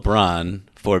trade LeBron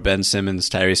for Ben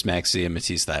Simmons, Tyrese Maxey, and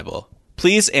Matisse Thybulle?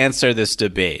 Please answer this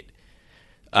debate."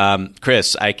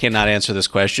 Chris, I cannot answer this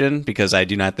question because I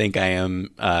do not think I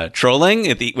am trolling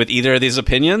with either of these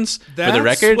opinions. For the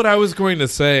record, that's what I was going to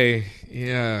say.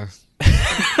 Yeah.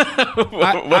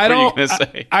 what were you going to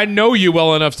say? I know you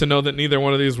well enough to know that neither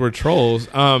one of these were trolls.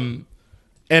 And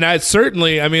I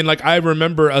certainly, I mean, like, I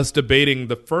remember us debating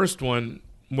the first one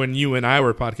when you and I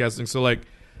were podcasting. So, like,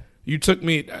 you took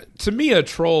me, to me, a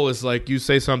troll is like you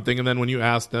say something and then when you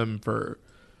ask them for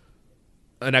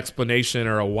an explanation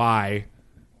or a why,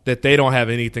 that they don't have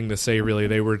anything to say, really.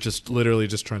 They were just literally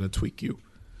just trying to tweak you.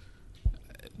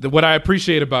 What I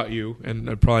appreciate about you, and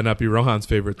it'd probably not be Rohan's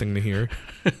favorite thing to hear,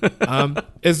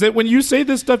 is that when you say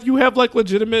this stuff, you have like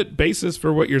legitimate basis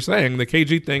for what you're saying. The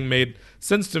KG thing made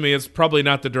sense to me. It's probably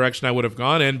not the direction I would have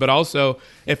gone in, but also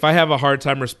if I have a hard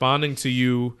time responding to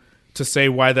you to say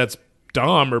why that's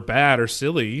dumb or bad or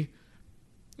silly,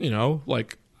 you know,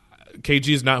 like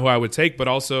KG is not who I would take, but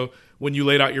also when you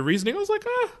laid out your reasoning, I was like,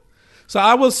 ah. So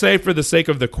I will say, for the sake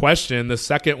of the question, the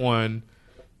second one,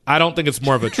 I don't think it's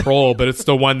more of a troll, but it's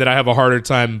the one that I have a harder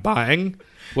time buying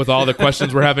with all the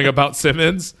questions we're having about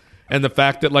Simmons and the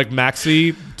fact that, like,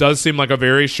 Maxey does seem like a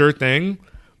very sure thing,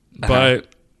 but,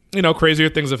 you know, crazier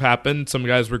things have happened. Some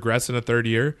guys regress in a third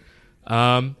year.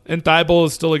 And Thybulle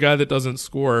is still a guy that doesn't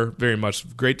score very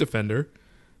much. Great defender,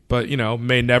 but, you know,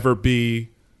 may never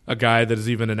be a guy that is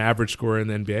even an average scorer in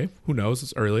the NBA. Who knows?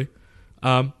 It's early.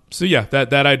 So yeah,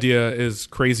 that idea is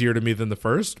crazier to me than the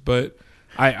first, but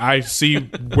I see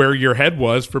where your head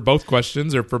was for both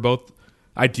questions or for both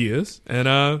ideas.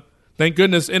 And thank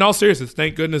goodness, in all seriousness,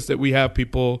 thank goodness that we have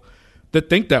people that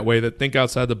think that way, that think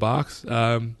outside the box.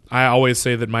 I always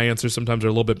say that my answers sometimes are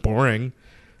a little bit boring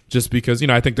just because, you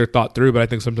know, I think they're thought through, but I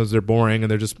think sometimes they're boring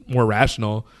and they're just more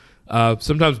rational.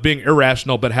 Sometimes being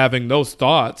irrational, but having those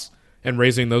thoughts and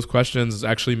raising those questions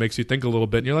actually makes you think a little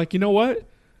bit. And you're like, you know what?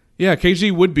 Yeah,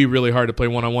 KG would be really hard to play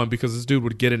one-on-one because this dude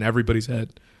would get in everybody's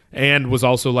head and was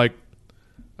also like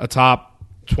a top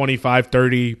 25,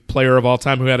 30 player of all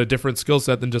time who had a different skill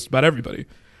set than just about everybody.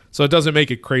 So it doesn't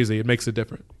make it crazy. It makes it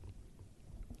different.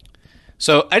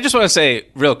 So I just want to say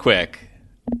real quick,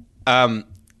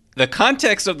 the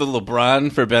context of the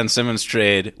LeBron for Ben Simmons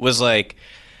trade was like,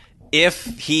 if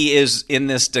he is in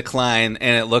this decline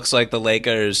and it looks like the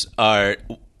Lakers are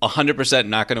 100%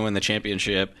 not going to win the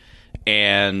championship,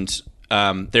 and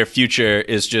their future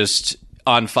is just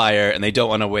on fire, and they don't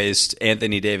want to waste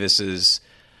Anthony Davis's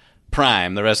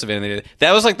prime, the rest of Anthony Davis.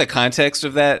 That was like the context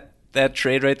of that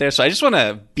trade right there. So I just want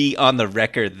to be on the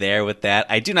record there with that.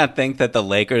 I do not think that the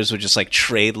Lakers would just like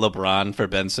trade LeBron for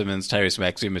Ben Simmons, Tyrese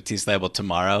Maxey, and Matisse Thybulle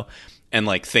tomorrow. and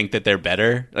like think that they're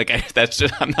better. Like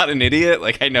I'm not an idiot.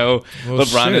 Like I know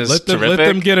LeBron is terrific. Let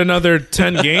them get another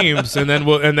 10 games, and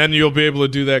then you'll be able to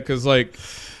do that. Because like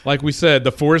we said,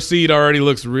 the 4 seed already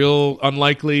looks real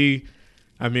unlikely.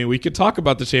 I mean, we could talk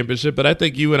about the championship, but I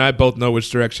think you and I both know which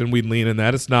direction we'd lean in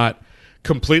that. It's not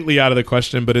completely out of the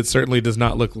question, but it certainly does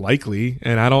not look likely.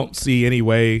 And I don't see any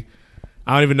way.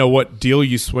 I don't even know what deal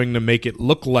you swing to make it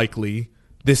look likely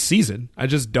this season. I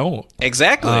just don't.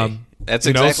 Exactly. That's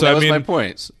exactly that was my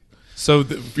point. So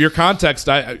your context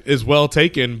is well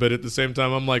taken, but at the same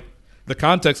time, I'm like, the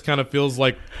context kind of feels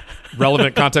like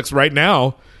relevant context right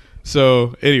now.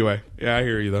 So anyway, yeah, I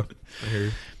hear you though. I hear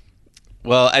you.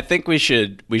 Well, I think we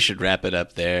should wrap it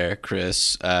up there,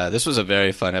 Chris. This was a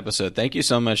very fun episode. Thank you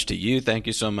so much to you. Thank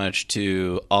you so much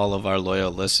to all of our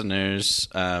loyal listeners.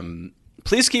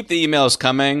 Please keep the emails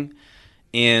coming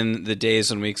in the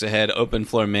days and weeks ahead.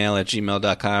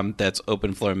 openfloormail@gmail.com. That's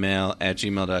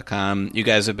openfloormail@gmail.com. You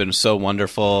guys have been so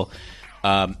wonderful.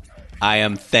 I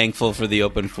am thankful for the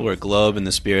Open Floor Globe in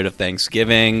the spirit of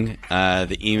Thanksgiving.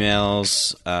 The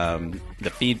emails,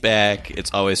 the feedback, it's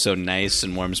always so nice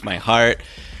and warms my heart.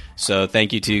 So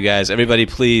thank you to you guys. Everybody,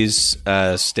 please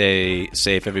stay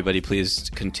safe. Everybody,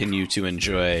 please continue to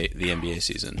enjoy the NBA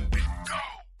season.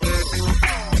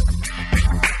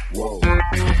 Whoa.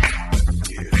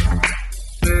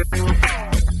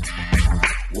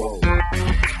 Whoa.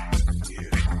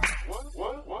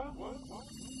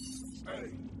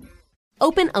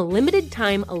 Open a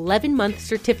limited-time 11-month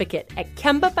certificate at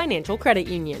Kemba Financial Credit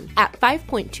Union. At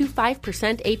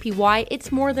 5.25% APY,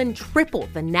 it's more than triple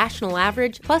the national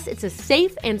average, plus it's a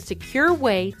safe and secure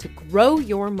way to grow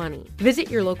your money.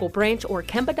 Visit your local branch or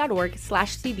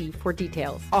kemba.org/cb for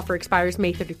details. Offer expires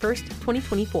May 31st,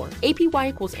 2024. APY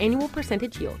equals annual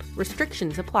percentage yield.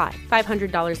 Restrictions apply.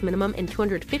 $500 minimum and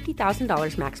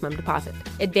 $250,000 maximum deposit.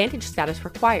 Advantage status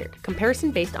required.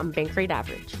 Comparison based on bank rate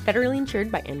average. Federally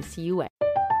insured by NCUA.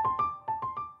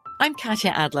 I'm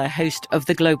Katya Adler, host of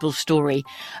The Global Story.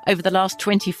 Over the last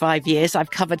 25 years, I've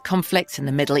covered conflicts in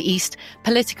the Middle East,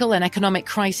 political and economic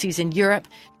crises in Europe,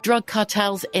 drug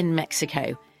cartels in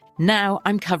Mexico. Now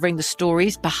I'm covering the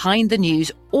stories behind the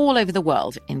news all over the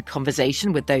world in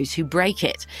conversation with those who break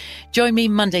it. Join me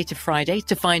Monday to Friday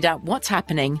to find out what's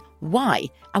happening, why,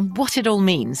 and what it all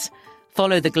means.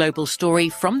 Follow The Global Story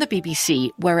from the BBC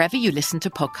wherever you listen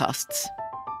to podcasts.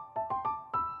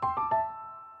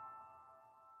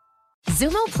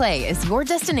 Xumo Play is your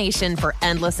destination for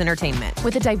endless entertainment.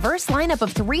 With a diverse lineup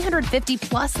of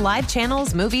 350-plus live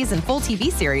channels, movies, and full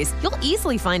TV series, you'll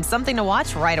easily find something to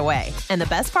watch right away. And the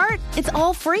best part? It's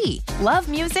all free. Love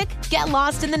music? Get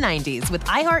lost in the 90s with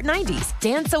iHeart 90s.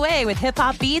 Dance away with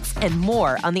hip-hop beats and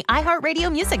more on the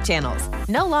iHeartRadio music channels.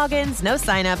 No logins, no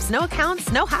signups, no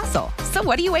accounts, no hassle. So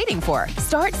what are you waiting for?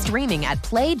 Start streaming at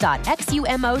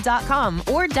play.xumo.com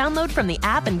or download from the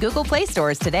app and Google Play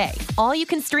stores today. All you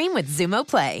can stream with Xumo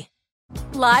Play.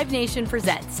 Live Nation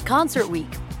presents Concert Week.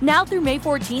 Now through May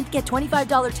 14th, get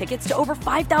 $25 tickets to over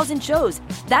 5,000 shows.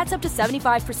 That's up to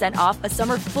 75% off a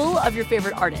summer full of your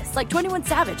favorite artists like 21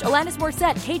 Savage, Alanis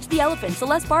Morissette, Cage the Elephant,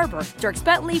 Celeste Barber, Dierks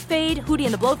Bentley, Fade, Hootie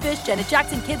and the Blowfish, Janet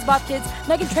Jackson, Kidz Bop Kids,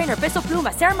 Meghan Trainor, Peso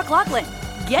Pluma, Sarah McLachlan.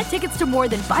 Get tickets to more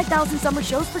than 5,000 summer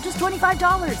shows for just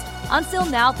 $25. On sale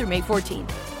now through May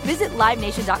 14th. Visit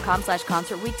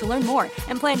livenation.com/Concert Week to learn more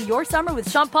and plan your summer with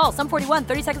Sean Paul, Sum 41,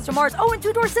 30 Seconds to Mars, and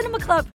Two Door Cinema Club.